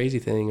all this crazy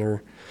thing,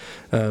 or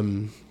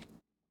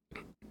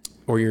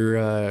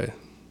you're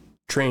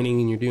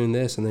training and you're doing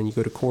this, and then you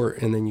go to court,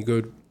 and then you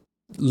go,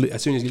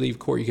 as soon as you leave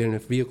court, you get in a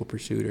vehicle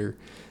pursuit, or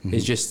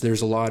it's just,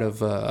 there's a lot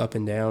of up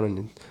and down,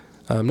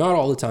 and not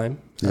all the time,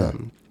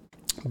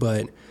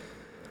 but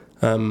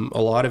a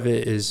lot of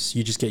it is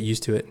you just get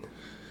used to it.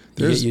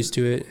 You get used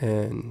to it,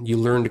 and you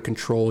learn to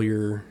control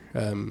your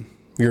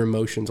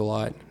emotions a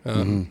lot.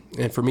 And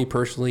for me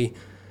personally,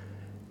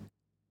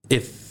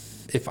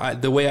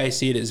 the way I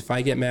see it is, if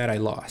I get mad, I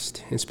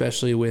lost.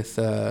 Especially with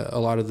a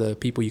lot of the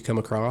people you come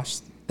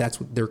across, that's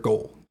what their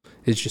goal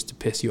is, just to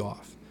piss you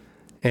off,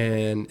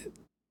 and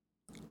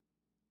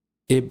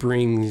it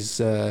brings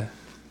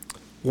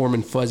warm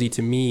and fuzzy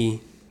to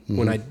me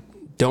when I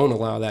don't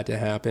allow that to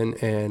happen,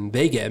 and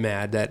they get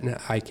mad that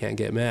I can't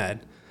get mad.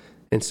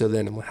 And so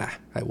then I'm like,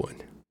 I won.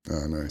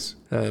 Oh, nice.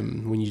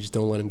 When you just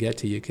don't let them get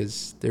to you,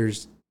 because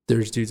there's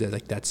dudes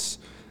that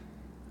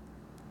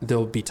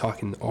they'll be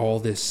talking all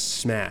this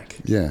smack.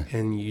 Yeah.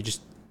 And you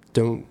just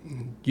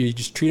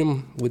treat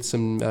them with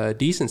some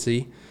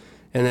decency.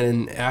 And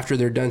then after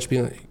they're done, just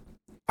be like,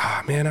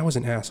 man, I was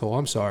an asshole.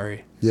 I'm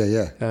sorry.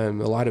 Yeah. A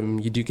lot of them,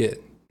 you do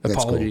get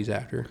apologies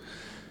after.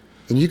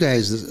 And you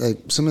guys, like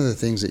some of the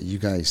things that you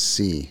guys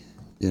see,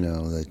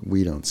 like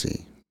we don't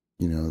see,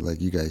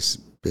 like you guys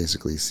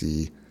basically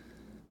see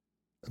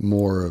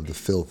more of the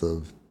filth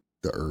of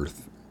the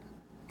earth,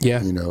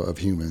 of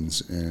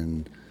humans,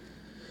 and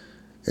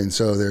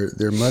so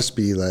there must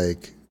be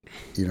like,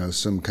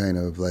 some kind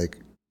of like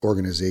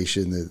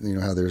organization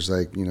that, how there's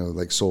like,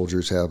 like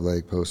soldiers have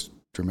like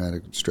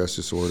post-traumatic stress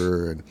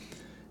disorder,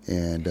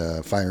 and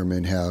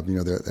firemen have,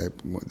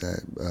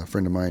 that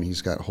friend of mine,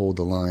 he's got Hold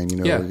the Line,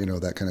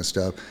 that kind of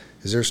stuff.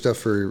 Is there stuff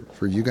for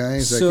you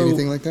guys, like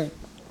anything like that?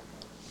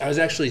 I was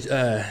actually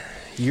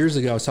years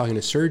ago, I was talking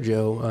to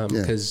Sergio,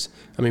 because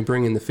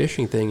bringing the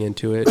fishing thing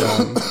into it,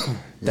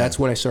 that's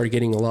when I started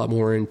getting a lot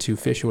more into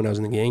fishing when I was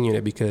in the gang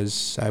unit,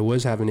 because I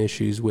was having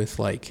issues with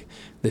like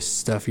this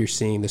stuff you're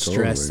seeing, the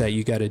stress that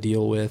you got to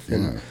deal with,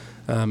 and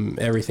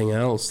everything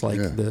else, like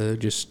the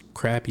just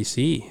crap you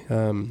see.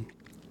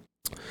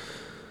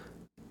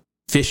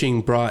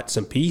 Fishing brought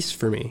some peace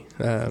for me.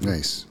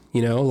 Nice.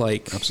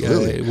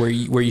 Absolutely.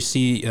 Where you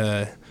see,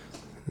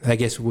 I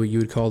guess what you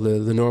would call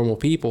the normal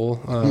people,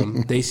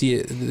 they see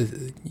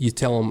it, you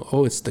tell them,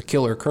 oh, it's the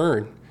killer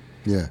kern.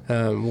 Yeah.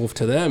 Well,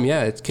 to them,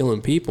 yeah, it's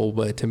killing people,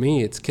 but to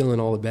me, it's killing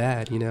all the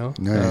bad, you know?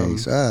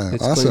 Nice.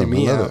 It's Awesome. cleaning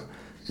me I love out. it.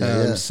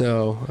 Yeah.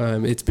 So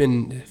it's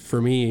been,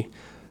 for me,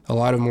 a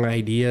lot of my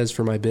ideas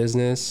for my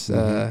business,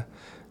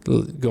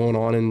 going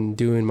on and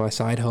doing my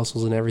side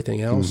hustles and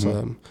everything else.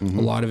 A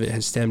lot of it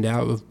has stemmed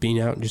out of being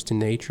out just in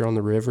nature on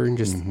the river and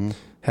just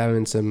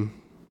having some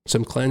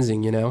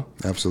cleansing, you know?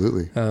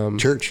 Absolutely.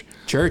 Church,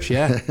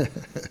 yeah.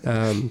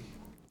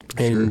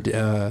 And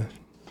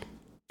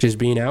just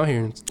being out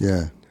here.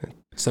 Yeah.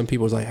 Some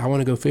people's like, I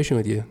want to go fishing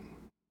with you.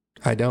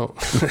 I don't.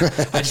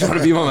 I just want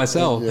to be by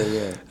myself.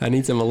 Yeah. I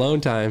need some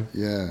alone time.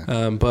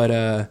 Yeah.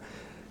 But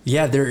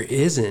there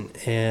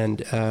isn't. And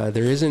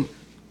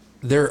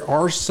there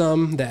are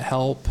some that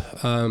help.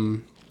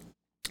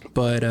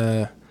 But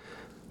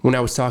when I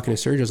was talking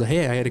to Sergio, I was like,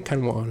 hey, I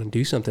kind of want to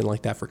do something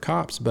like that for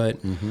cops. But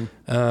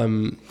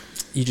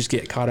you just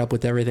get caught up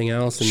with everything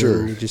else. And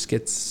then you just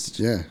get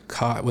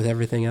caught with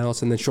everything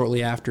else. And then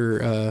shortly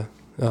after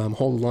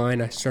Hold the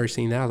Line, I started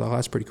seeing that. I thought, oh,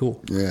 that's pretty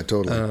cool. Yeah,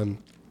 totally.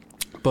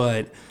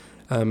 But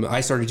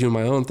I started doing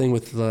my own thing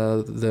with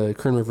the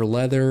Kern River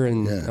Leather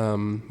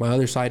and my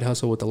other side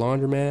hustle with the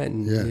laundromat,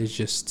 and it's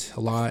just a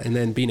lot. And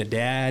then being a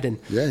dad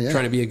and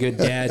trying to be a good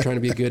dad, trying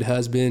to be a good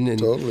husband, and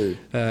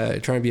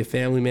trying to be a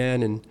family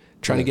man, and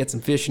trying to get some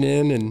fishing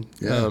in,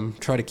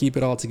 and try to keep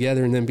it all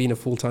together. And then being a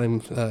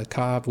full-time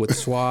cop with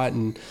SWAT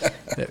and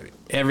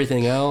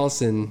everything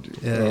else, and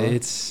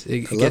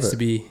it gets to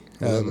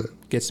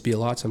be a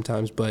lot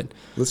sometimes. But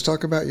let's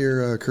talk about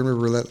your Kern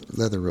River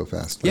Leather real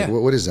fast. Yeah.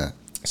 What is that?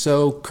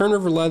 So Kern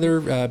River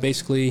Leather,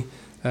 basically,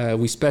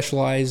 we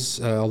specialize,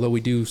 although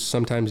we do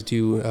sometimes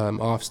do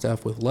off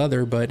stuff with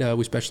leather, but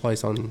we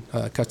specialize on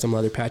custom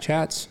leather patch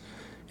hats,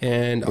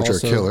 and which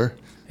also are killer,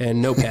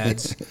 and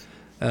notepads.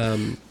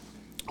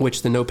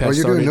 Which the notepads. Oh,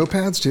 you're doing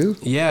notepads too?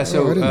 Yeah.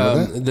 So I didn't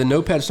know that. The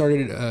notepad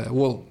started.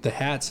 The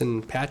hats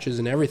and patches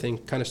and everything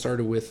kind of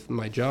started with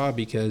my job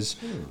because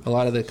a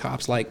lot of the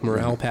cops like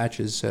morale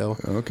patches. So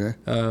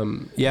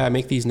I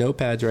make these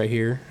notepads right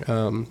here. I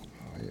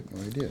had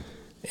no idea.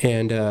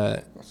 And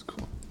that's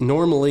cool.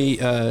 Normally,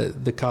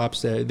 the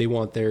cops they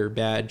want their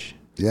badge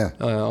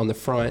on the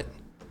front,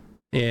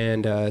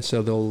 and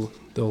so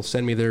they'll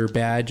send me their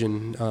badge,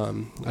 and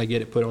I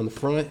get it put on the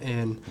front,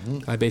 and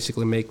I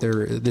basically make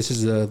this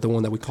is the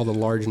one that we call the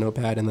large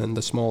notepad, and then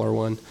the smaller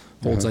one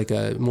holds like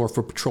a more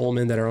for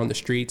patrolmen that are on the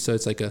street, so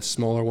it's like a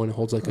smaller one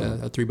holds like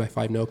a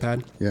 3x5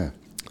 notepad. Yeah.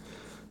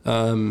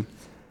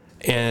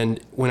 And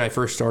when I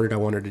first started, I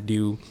wanted to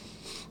do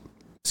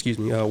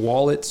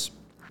wallets.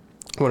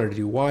 I wanted to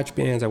do watch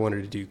bands. I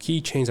wanted to do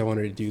keychains. I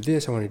wanted to do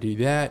this. I wanted to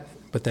do that.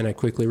 But then I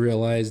quickly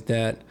realized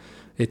that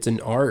it's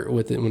an art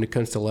with it when it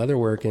comes to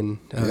leatherwork.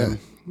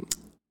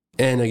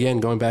 And again,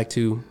 going back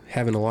to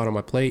having a lot on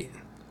my plate,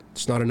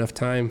 it's not enough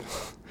time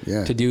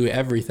to do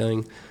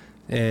everything.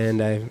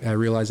 And I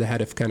realized I had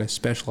to kind of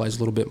specialize a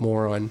little bit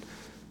more on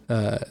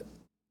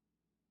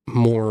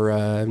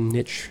more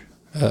niche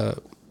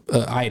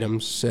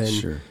items.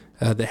 And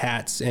the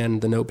hats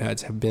and the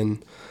notepads have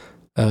been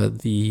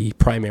the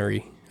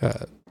primary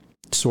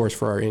source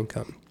for our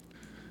income.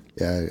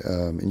 Yeah,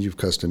 and you've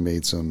custom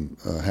made some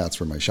hats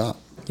for my shop.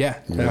 Yeah,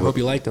 I hope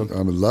you liked them.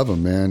 I would love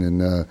them, man.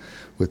 And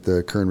with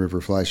the Kern River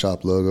Fly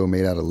Shop logo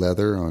made out of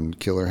leather on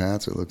killer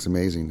hats, it looks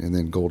amazing. And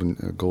then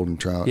golden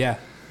trout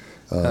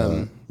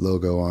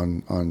logo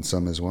on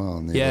some as well.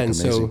 And they look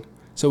amazing.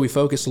 So we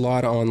focus a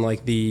lot on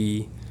like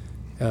the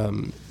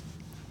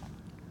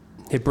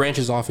it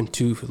branches off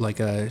into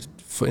like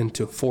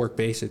into a fork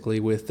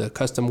basically with the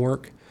custom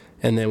work.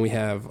 And then we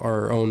have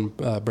our own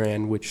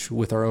brand, which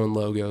with our own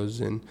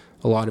logos, and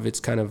a lot of it's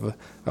kind of.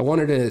 I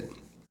wanted to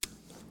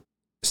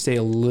stay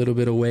a little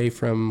bit away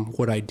from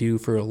what I do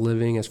for a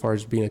living, as far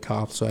as being a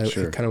cop. So I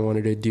kind of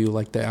wanted to do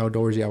like the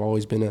outdoorsy. I've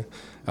always been a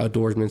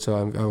outdoorsman, so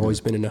I've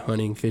always been into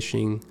hunting,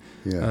 fishing,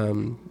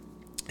 and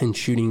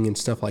shooting and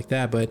stuff like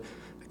that. But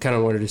I kind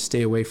of wanted to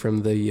stay away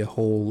from the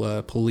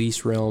whole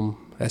police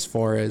realm, as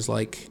far as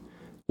like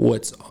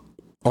what's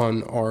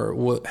on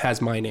what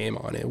has my name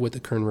on it with the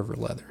Kern River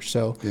Leather.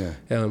 So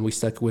we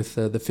stuck with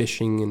the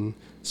fishing and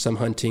some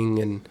hunting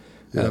and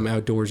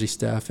outdoorsy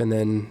stuff. And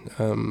then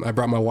I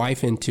brought my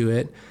wife into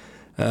it,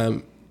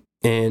 and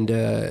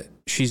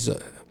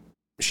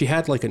she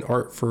had like an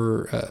art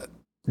for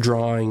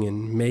drawing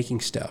and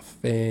making stuff,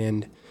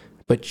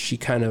 but she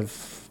kind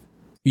of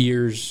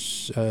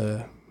years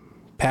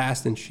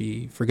passed and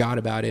she forgot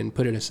about it and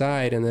put it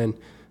aside. And then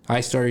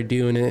I started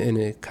doing it, and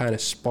it kind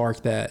of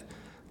sparked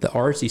the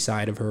artsy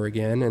side of her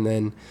again. And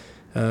then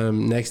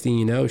next thing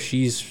you know,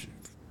 she's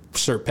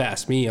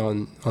surpassed me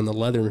on the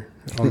leather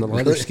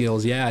Really?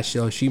 skills. Yeah,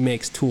 she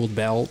makes tooled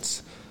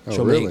belts.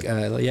 She'll really?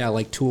 make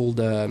like tooled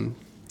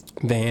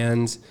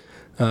vans.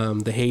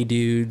 The Hey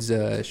Dudes,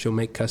 she'll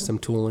make custom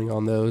tooling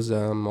on those.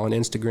 On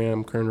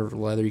Instagram, Kern River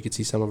Leather, you can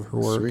see some of her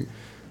work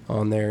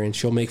on there, and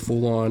she'll make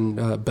full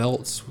on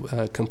belts,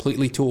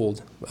 completely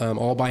tooled,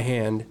 all by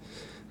hand.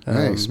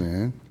 Nice,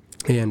 man.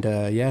 And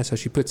so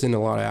she puts in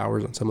a lot of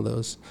hours on some of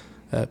those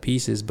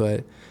pieces.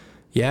 But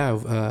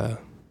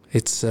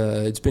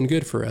it's been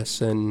good for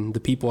us, and the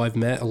people I've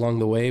met along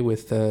the way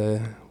with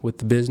the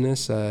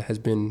business has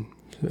been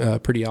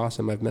pretty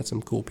awesome. I've met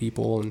some cool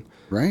people and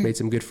made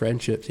some good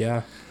friendships.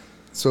 Yeah.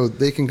 So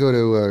they can go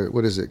to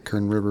what is it?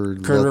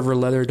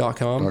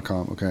 KernRiverLeather.com.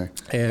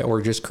 Okay.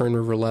 Or just Kern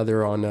River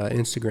Leather on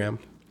Instagram.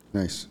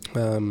 Nice.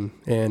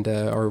 And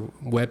our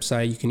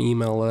website, you can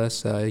email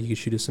us, you can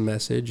shoot us a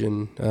message,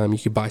 and you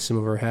can buy some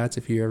of our hats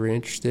if you're ever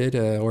interested,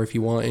 or if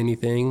you want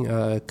anything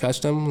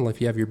custom, if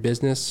you have your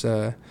business,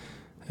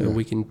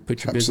 we can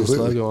put your business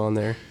logo on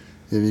there.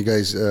 If you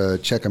guys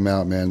check them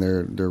out, man,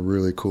 they're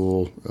really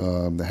cool.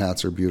 The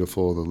hats are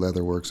beautiful. The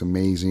leather work's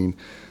amazing.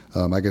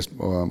 I guess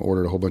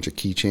ordered a whole bunch of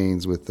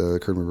keychains with the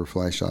Kern River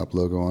Fly Shop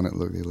logo on it.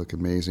 They look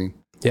amazing.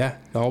 Yeah,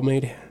 all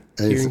made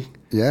here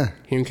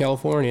in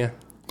California.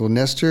 Well,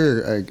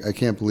 Nestor, I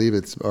can't believe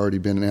it's already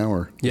been an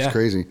hour. It's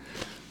crazy.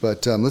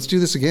 But let's do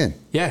this again.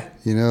 Yeah.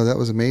 That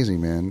was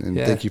amazing, man. And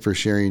thank you for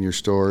sharing your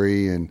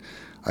story. And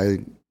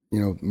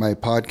my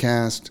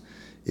podcast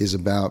is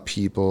about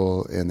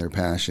people and their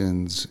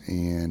passions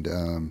and,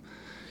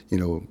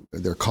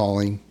 their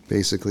calling,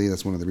 basically.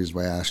 That's one of the reasons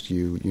why I asked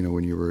you,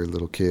 when you were a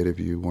little kid, if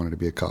you wanted to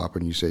be a cop,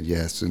 and you said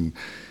yes. And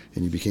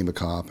you became a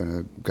cop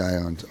and a guy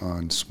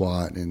on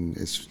SWAT, and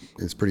it's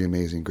pretty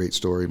amazing. Great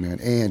story,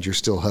 man. And you're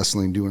still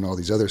hustling, doing all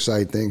these other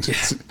side things.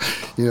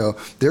 Yeah.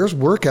 There's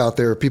work out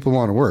there if people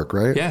want to work,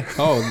 right? Yeah.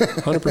 Oh,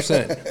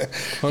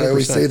 100%. I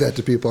always say that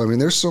to people. I mean,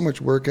 there's so much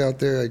work out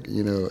there.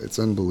 It's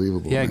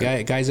unbelievable.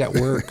 Yeah, guys at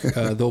work,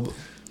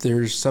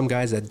 there's some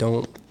guys that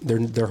don't.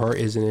 Their heart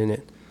isn't in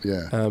it.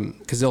 Yeah.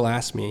 Because they'll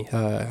ask me.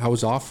 I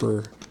was off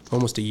for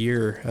almost a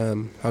year.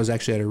 I was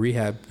actually at a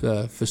rehab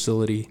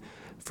facility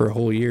for a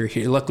whole year.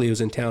 Luckily, it was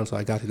in town, so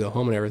I got to go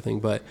home and everything.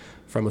 But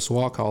from a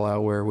SWAT call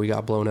out where we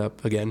got blown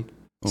up again,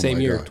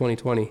 same year,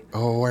 2020.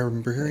 Oh, I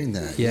remember hearing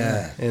that.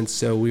 Yeah. And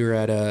so we were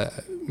at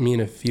me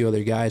and a few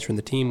other guys from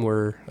the team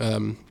were.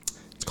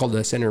 It's called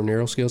the Center of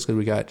Neural Skills because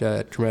we got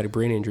traumatic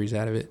brain injuries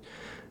out of it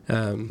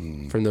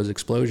from those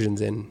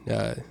explosions. And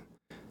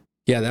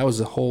that's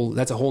a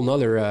whole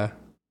nother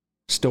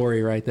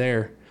story right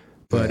there.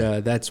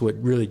 But that's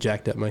what really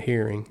jacked up my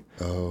hearing.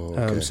 Oh,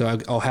 okay. So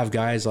I'll have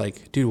guys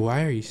like, dude,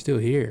 why are you still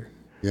here?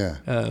 Yeah.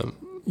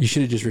 You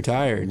should have just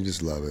retired. You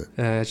just love it.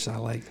 I'm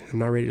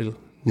not ready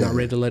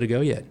to let it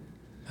go yet.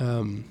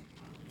 I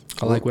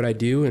like what I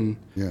do, and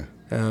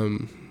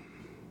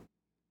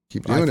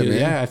keep doing it, man.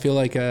 Yeah, I feel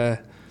like I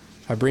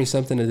bring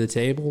something to the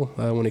table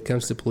when it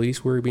comes to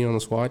police work, being on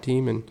the SWAT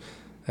team, and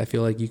I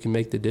feel like you can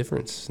make the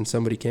difference, and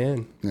somebody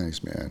can.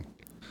 Nice, man.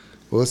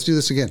 Well, let's do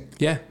this again.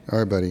 Yeah. All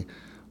right, buddy.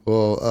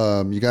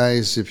 Well, you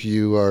guys, if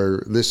you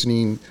are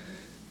listening,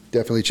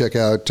 definitely check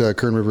out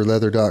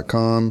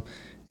KernRiverLeather.com,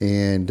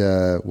 and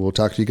we'll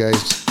talk to you guys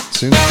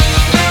soon.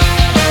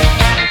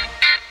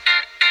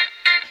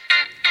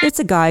 It's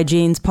a Guy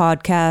Jeans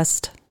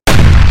podcast.